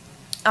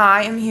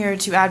I am here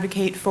to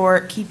advocate for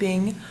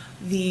keeping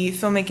the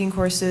filmmaking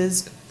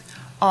courses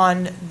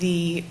on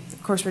the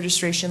course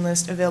registration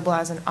list available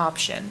as an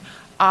option.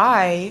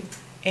 I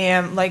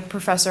am, like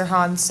Professor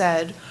Hahn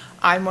said,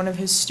 I'm one of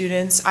his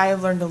students. I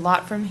have learned a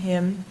lot from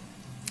him.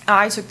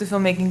 I took the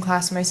filmmaking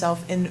class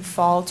myself in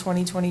fall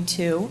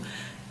 2022,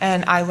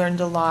 and I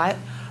learned a lot.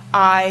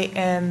 I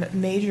am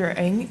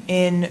majoring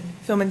in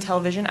film and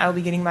television. I will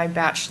be getting my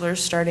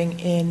bachelor's starting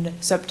in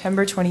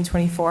September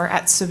 2024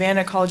 at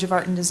Savannah College of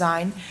Art and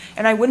Design,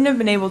 and I wouldn't have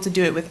been able to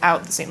do it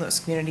without the St. Louis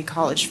Community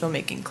College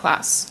filmmaking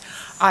class.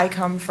 I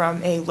come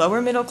from a lower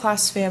middle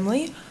class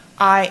family.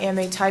 I am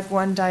a type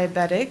 1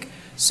 diabetic,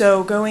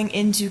 so going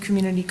into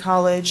community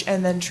college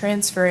and then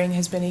transferring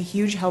has been a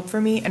huge help for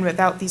me, and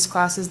without these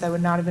classes that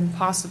would not have been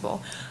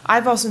possible.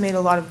 I've also made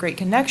a lot of great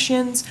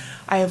connections.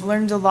 I have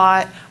learned a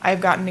lot. I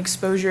have gotten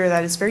exposure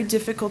that is very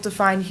difficult to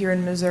find here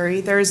in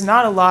Missouri. There is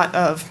not a lot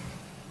of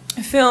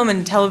film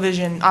and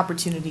television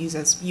opportunities,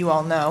 as you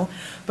all know,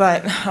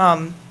 but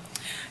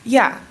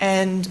yeah,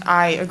 and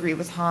I agree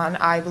with Han.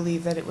 I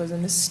believe that it was a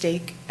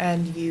mistake,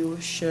 and you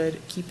should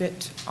keep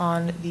it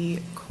on the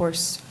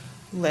course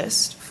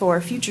list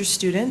for future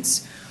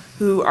students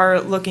who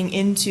are looking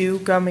into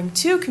going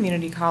to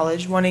community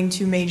college, wanting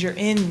to major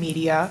in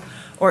media,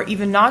 or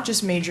even not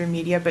just major in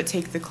media, but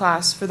take the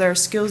class, for there are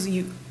skills that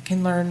you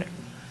can learn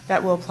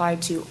that will apply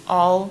to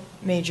all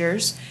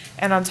majors.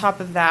 And on top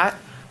of that,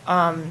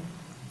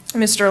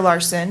 Mr.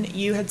 Larson,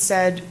 you had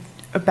said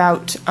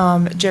about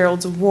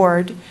Gerald's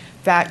award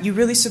that you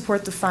really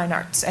support the fine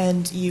arts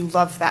and you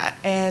love that.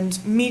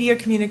 And media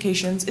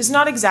communications is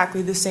not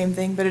exactly the same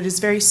thing, but it is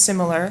very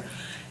similar.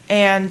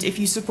 And if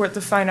you support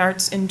the fine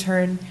arts, in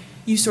turn,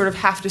 you sort of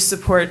have to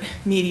support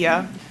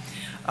media.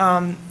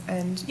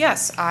 And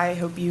yes, I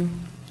hope you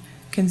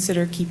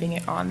consider keeping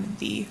it on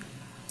the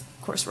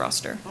course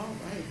roster. All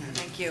right, honey.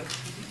 Thank you.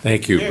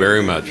 Thank you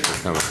very much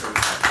for coming.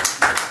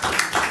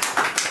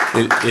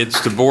 It's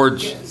the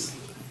board's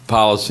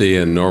policy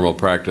and normal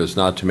practice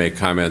not to make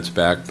comments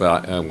back,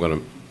 but I'm going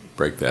to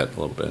break that a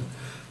little bit.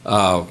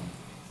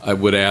 I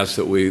would ask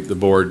that the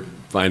board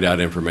find out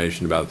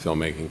information about the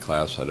filmmaking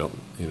class. I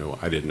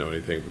didn't know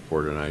anything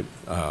before tonight.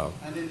 I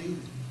didn't either.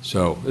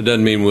 So it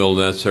doesn't mean we'll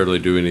necessarily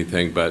do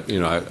anything, but,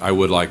 I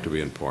would like to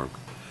be informed.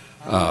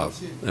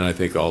 And I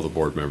think all the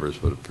board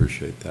members would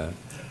appreciate that.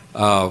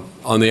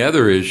 On the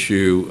other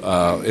issue,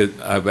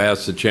 I've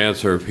asked the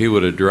chancellor if he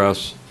would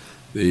address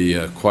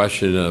the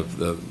question of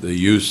the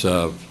use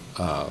of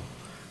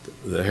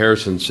the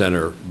Harrison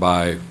Center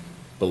by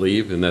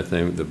Believe, and that's the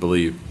name, the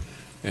Believe.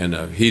 And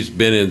he's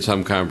been in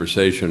some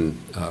conversation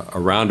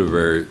around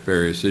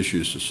various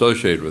issues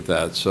associated with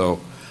that, so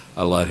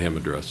I'll let him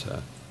address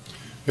that.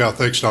 Yeah,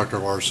 thanks, Dr.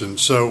 Larson.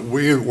 So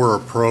we were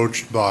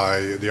approached by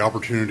the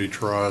Opportunity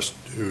Trust,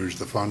 who's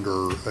the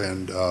funder,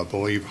 and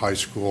Believe High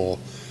School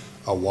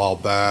a while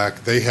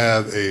back. They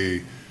have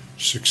a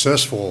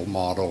successful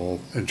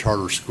model in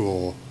charter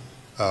school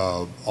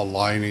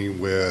aligning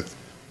with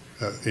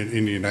in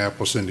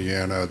Indianapolis,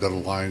 Indiana, that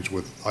aligns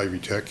with Ivy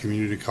Tech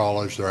Community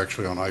College. They're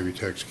actually on Ivy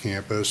Tech's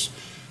campus.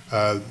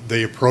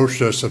 They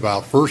approached us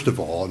about, first of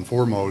all and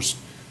foremost,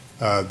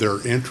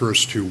 their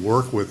interest to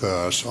work with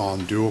us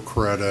on dual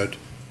credit,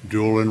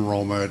 dual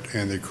enrollment,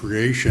 and the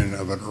creation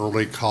of an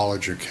early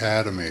college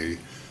academy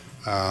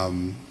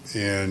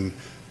in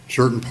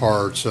certain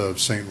parts of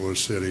St. Louis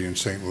City and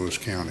St. Louis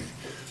County.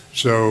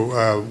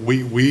 So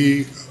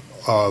we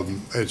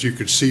as you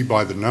could see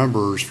by the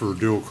numbers for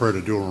dual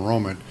credit, dual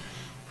enrollment,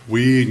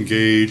 we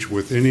engage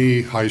with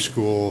any high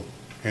school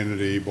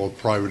entity, both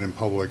private and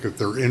public, if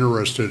they're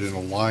interested in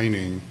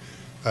aligning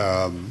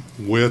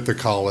with the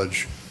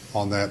college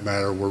on that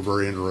matter. We're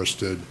very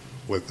interested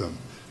with them.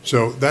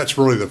 So that's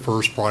really the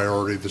first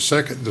priority. The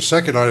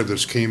second item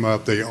that's came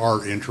up, they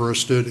are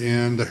interested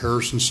in the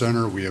Harrison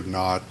Center. We have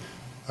not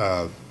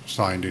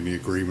signed any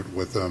agreement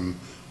with them.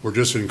 We're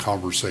just in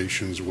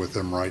conversations with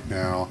them right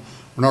now.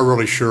 We're not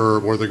really sure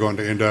where they're going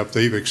to end up.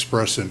 They've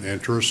expressed an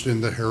interest in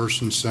the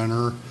Harrison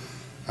Center,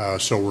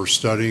 so we're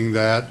studying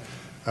that.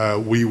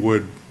 We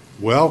would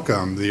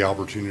welcome the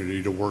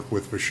opportunity to work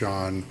with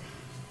Vashon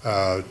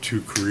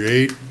to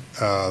create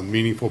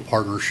meaningful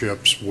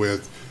partnerships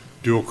with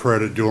dual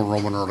credit, dual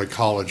enrollment, early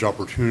college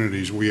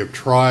opportunities. We have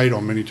tried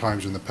on many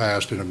times in the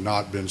past and have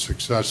not been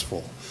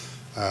successful.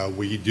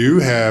 We do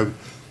have,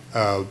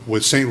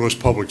 with St. Louis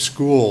Public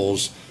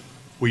Schools,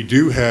 we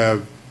do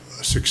have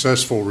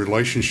successful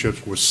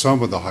relationships with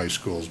some of the high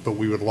schools, but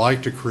we would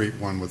like to create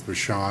one with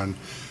Vashon.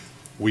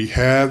 We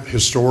have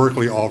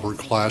historically offered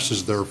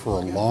classes there for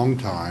a long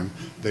time.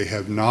 They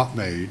have not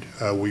made.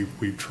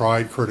 We've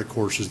tried credit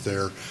courses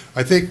there.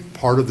 I think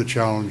part of the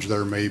challenge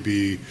there may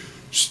be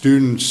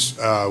students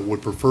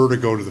would prefer to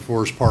go to the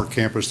Forest Park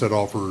campus that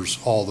offers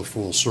all the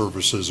full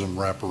services and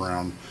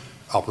wraparound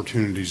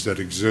opportunities that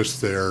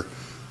exist there,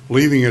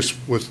 leaving us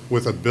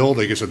with a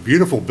building. It's a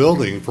beautiful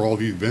building for all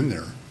of you who've been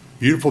there.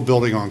 Beautiful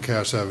building on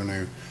Cass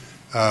Avenue,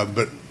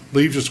 but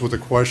leaves us with a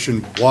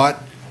question,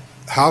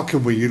 how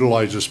can we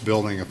utilize this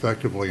building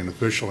effectively and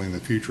efficiently in the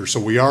future? So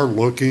we are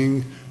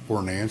looking for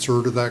an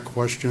answer to that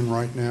question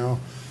right now.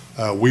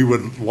 We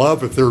would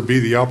love if there would be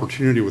the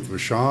opportunity with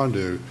Vashon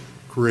to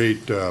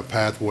create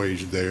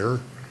pathways there.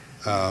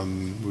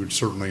 We would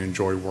certainly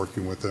enjoy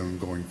working with them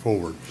going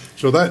forward.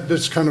 So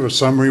that's kind of a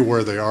summary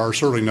where they are.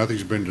 Certainly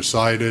nothing's been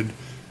decided.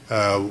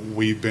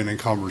 We've been in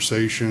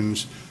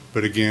conversations,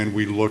 but again,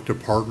 we look to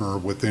partner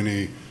with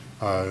any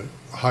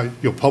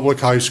public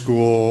high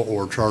school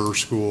or charter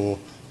school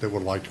that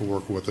would like to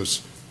work with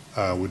us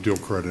with dual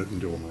credit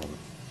and dual enrollment.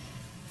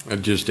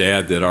 I'd just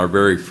add that our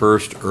very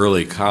first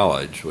early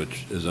college,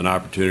 which is an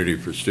opportunity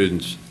for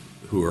students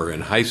who are in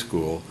high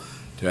school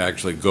to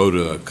actually go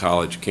to a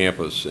college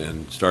campus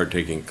and start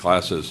taking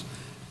classes,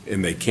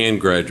 and they can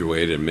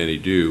graduate, and many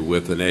do,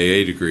 with an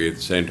AA degree at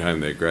the same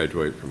time they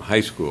graduate from high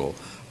school.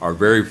 Our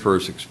very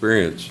first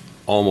experience,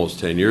 almost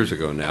 10 years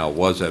ago now,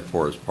 was at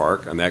Forest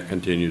Park, and that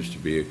continues to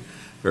be a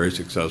very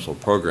successful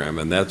program,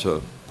 and that's a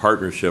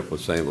partnership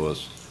with St.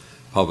 Louis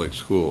Public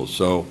Schools.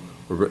 So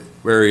we're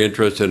very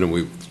interested, and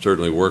we've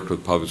certainly worked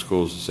with public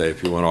schools to say,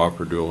 if you want to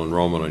offer dual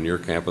enrollment on your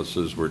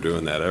campuses, we're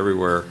doing that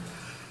everywhere.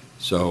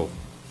 So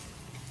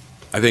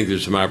I think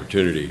there's some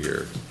opportunity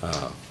here.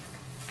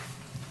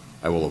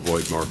 I will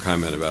avoid more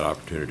comment about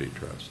Opportunity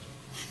Trust.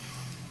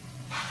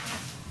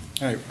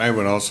 I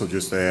would also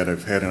just add,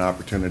 I've had an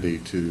opportunity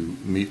to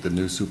meet the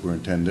new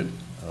superintendent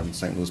of the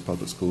St. Louis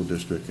Public School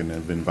District, and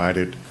have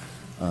invited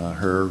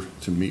her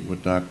to meet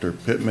with Dr.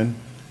 Pittman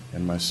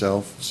and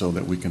myself so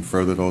that we can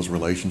further those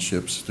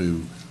relationships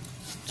to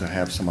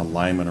have some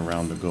alignment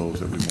around the goals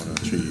that we want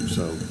to achieve.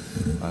 So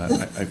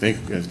I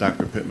think, as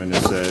Dr. Pittman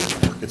has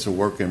said, it's a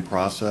work in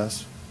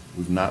process.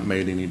 We've not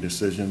made any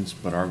decisions,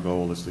 but our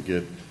goal is to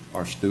get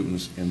our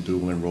students in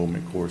dual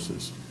enrollment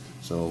courses.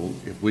 So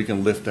if we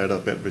can lift that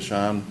up at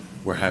Vashon,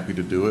 we're happy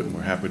to do it, and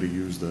we're happy to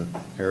use the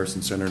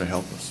Harrison Center to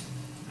help us.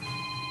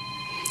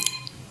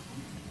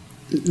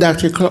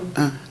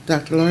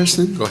 Dr.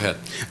 Larson? Go ahead.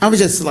 I would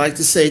just like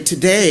to say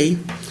today,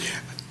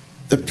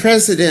 the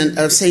president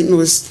of St.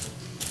 Louis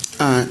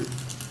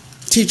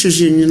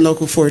Teachers Union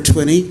Local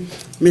 420,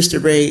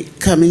 Mr. Ray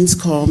Cummings,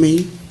 called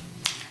me,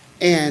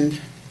 and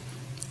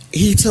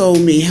he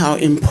told me how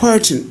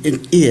important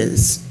it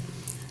is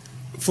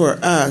for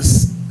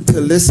us to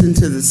listen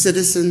to the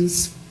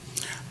citizens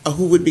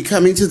who would be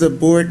coming to the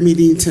board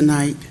meeting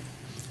tonight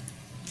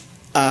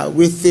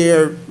with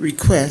their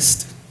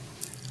request.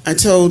 I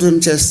told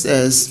him, just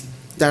as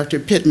Dr.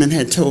 Pittman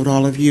had told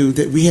all of you,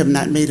 that we have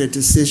not made a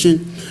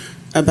decision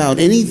about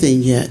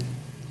anything yet.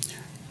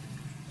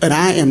 But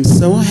I am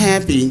so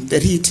happy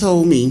that he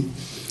told me,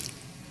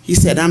 he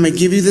said, I'm going to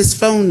give you this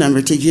phone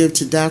number to give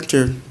to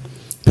Dr.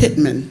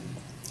 Pittman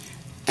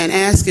and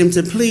ask him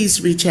to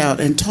please reach out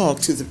and talk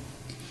to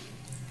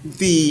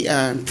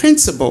the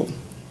principal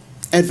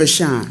at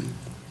Vashon.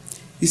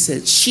 He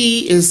said,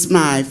 she is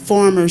my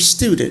former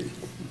student,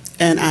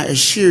 and I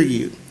assure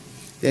you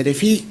that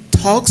if he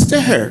talks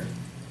to her,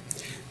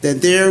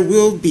 that there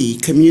will be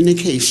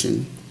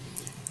communication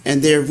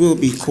and there will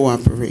be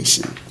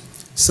cooperation.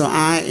 So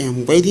I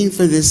am waiting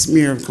for this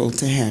miracle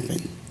to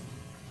happen.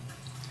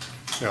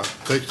 Yeah,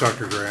 thanks,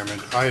 Dr. Graham.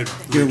 And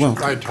You're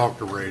welcome. I had talked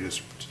to Ray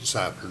this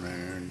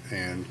afternoon,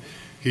 and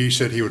he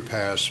said he would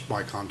pass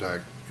my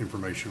contact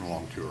information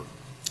along to her.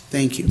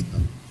 Thank you.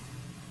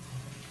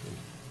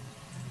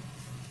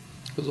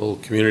 It was a little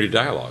community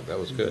dialogue. That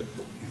was good.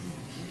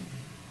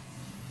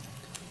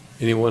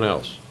 Anyone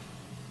else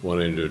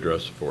wanting to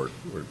address the board?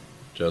 Or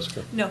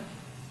Jessica? No.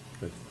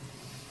 Good.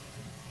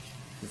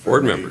 If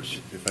Board I may- members.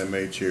 If I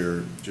may,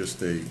 Chair,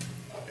 just a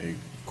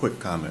quick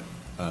comment.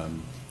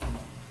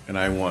 And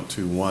I want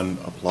to, one,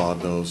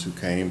 applaud those who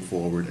came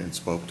forward and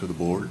spoke to the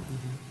board.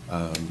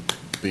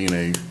 Being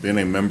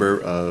a member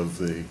of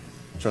the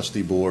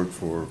trustee board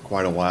for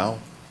quite a while,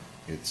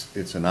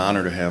 it's an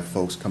honor to have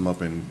folks come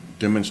up and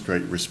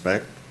demonstrate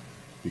respect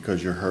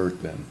because you're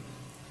heard then.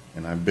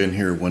 And I've been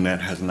here when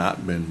that has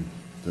not been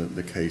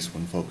the case,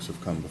 when folks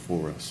have come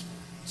before us.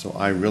 So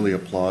I really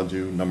applaud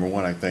you. Number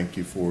one, I thank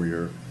you for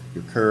your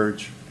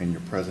courage and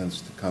your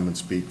presence to come and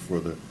speak for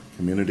the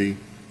community.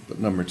 But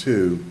number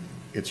two,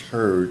 it's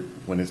heard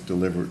when it's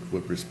delivered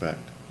with respect.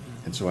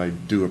 And so I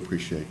do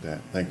appreciate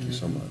that. Thank you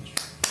so much.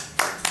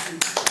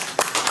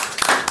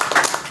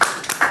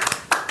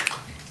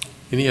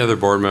 Any other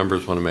board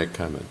members want to make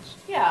comments?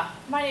 Yeah,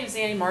 my name is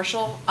Annie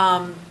Marshall.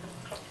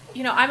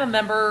 You know, I'm a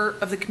member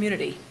of the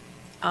community.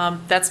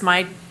 That's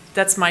my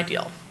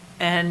deal.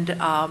 And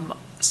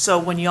so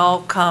when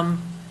y'all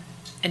come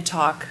and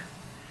talk,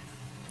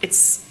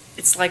 it's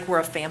like we're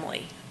a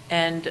family.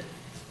 And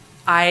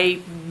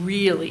I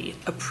really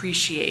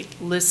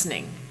appreciate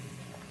listening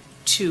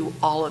to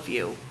all of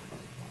you.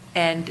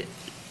 And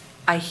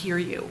I hear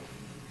you.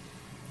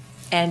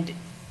 And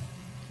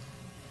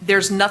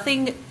there's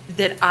nothing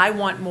that I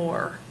want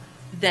more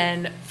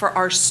than for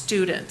our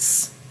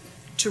students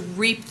to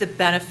reap the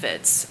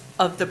benefits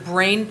of the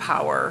brain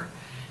power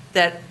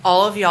that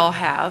all of y'all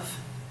have.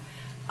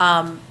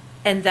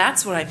 And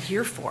that's what I'm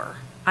here for.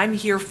 I'm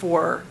here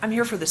for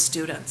the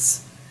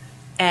students.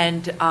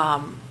 And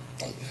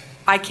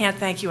I can't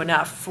thank you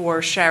enough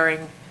for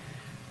sharing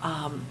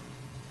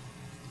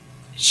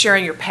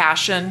your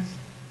passion,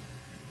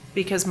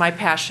 because my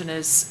passion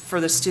is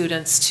for the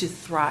students to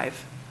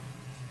thrive.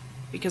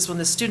 Because when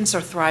the students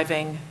are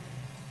thriving,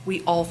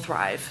 we all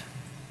thrive.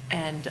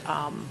 And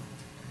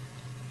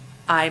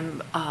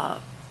I'm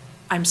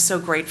so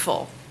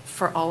grateful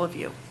for all of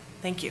you.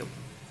 Thank you.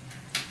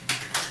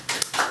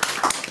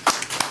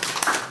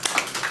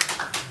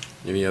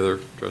 Any other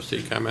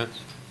trustee comments?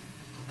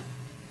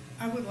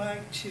 I would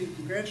like to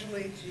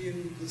congratulate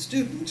you, the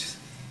student,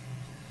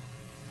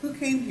 who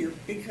came here,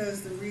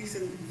 because the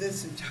reason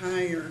this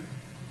entire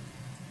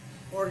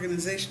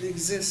organization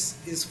exists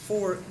is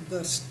for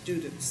the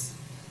students.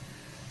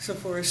 So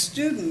for a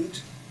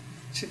student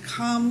to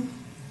come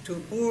to a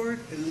board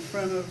and in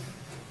front of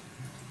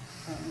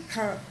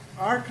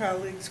our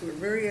colleagues who are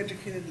very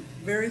educated,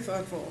 very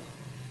thoughtful,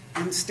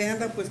 and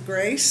stand up with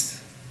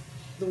grace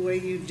the way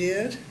you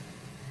did,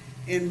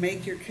 and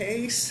make your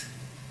case,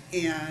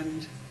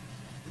 and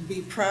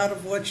be proud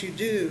of what you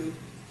do,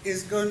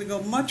 is going to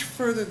go much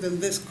further than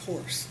this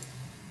course.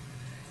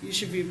 You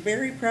should be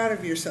very proud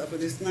of yourself.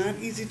 It is not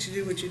easy to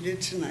do what you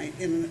did tonight,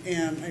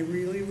 and I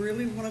really,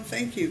 really want to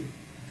thank you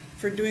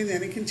for doing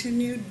that, and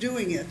continue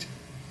doing it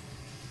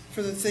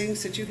for the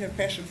things that you have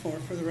passion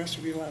for the rest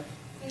of your life.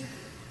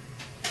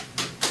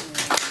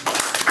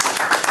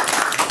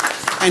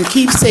 And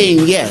keep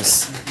saying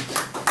yes.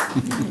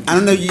 I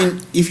don't know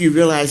if you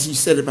realize you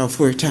said it about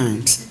 4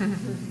 times.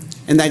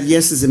 And that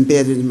yes is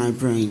embedded in my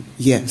brain.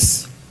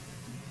 Yes.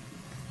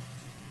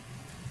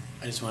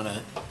 I just want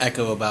to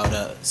echo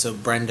about, so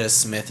Brenda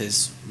Smith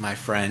is my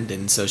friend,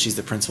 and so she's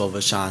the principal of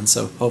Vashon,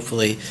 so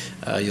hopefully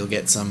you'll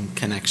get some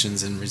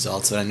connections and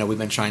results. And I know we've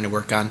been trying to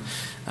work on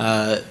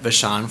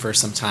Vashon for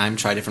some time,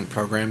 try different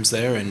programs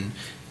there, and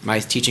my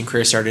teaching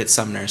career started at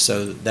Sumner,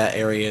 so that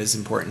area is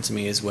important to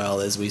me as well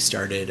as we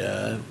started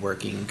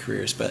working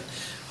careers. But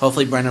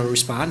hopefully Brenda will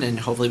respond, and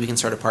hopefully we can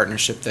start a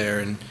partnership there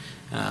and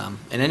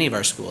in any of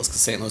our schools,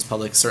 because St. Louis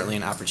Public is certainly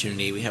an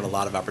opportunity. We have a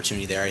lot of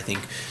opportunity there. I think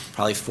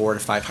probably 4 to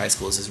 5 high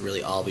schools is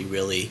really all we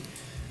really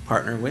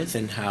partner with,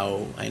 and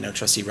how I know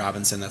Trustee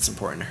Robinson, that's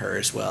important to her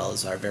as well,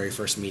 as our very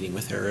first meeting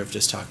with her of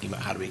just talking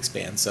about how do we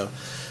expand. So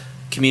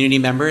community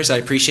members, I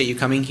appreciate you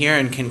coming here,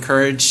 and can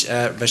encourage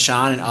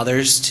Vashon and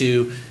others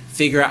to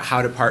figure out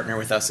how to partner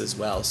with us as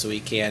well, so we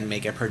can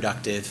make a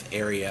productive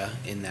area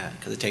in that,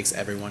 because it takes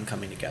everyone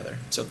coming together.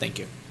 So thank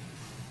you.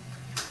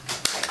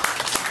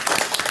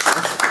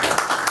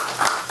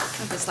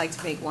 I'd just like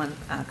to make one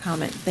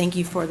comment. Thank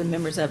you for the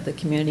members of the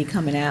community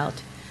coming out.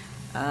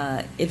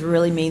 It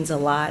really means a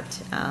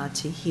lot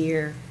to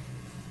hear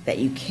that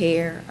you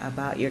care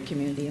about your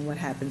community and what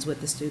happens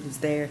with the students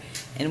there.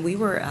 And we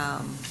were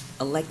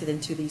elected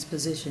into these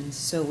positions,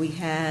 so we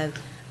have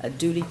a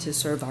duty to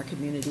serve our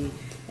community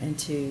and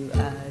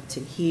to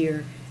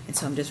hear. And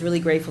so I'm just really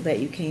grateful that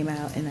you came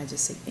out, and I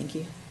just say thank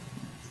you.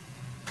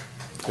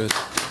 Good.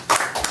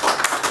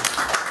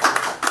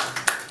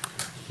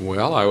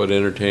 Well, I would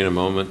entertain a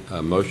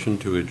motion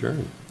to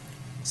adjourn.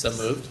 So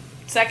moved.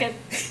 Second.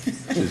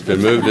 It's been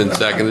moved and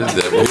seconded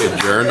that we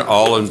adjourn.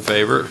 All in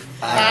favor?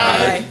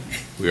 Aye.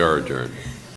 We are adjourned.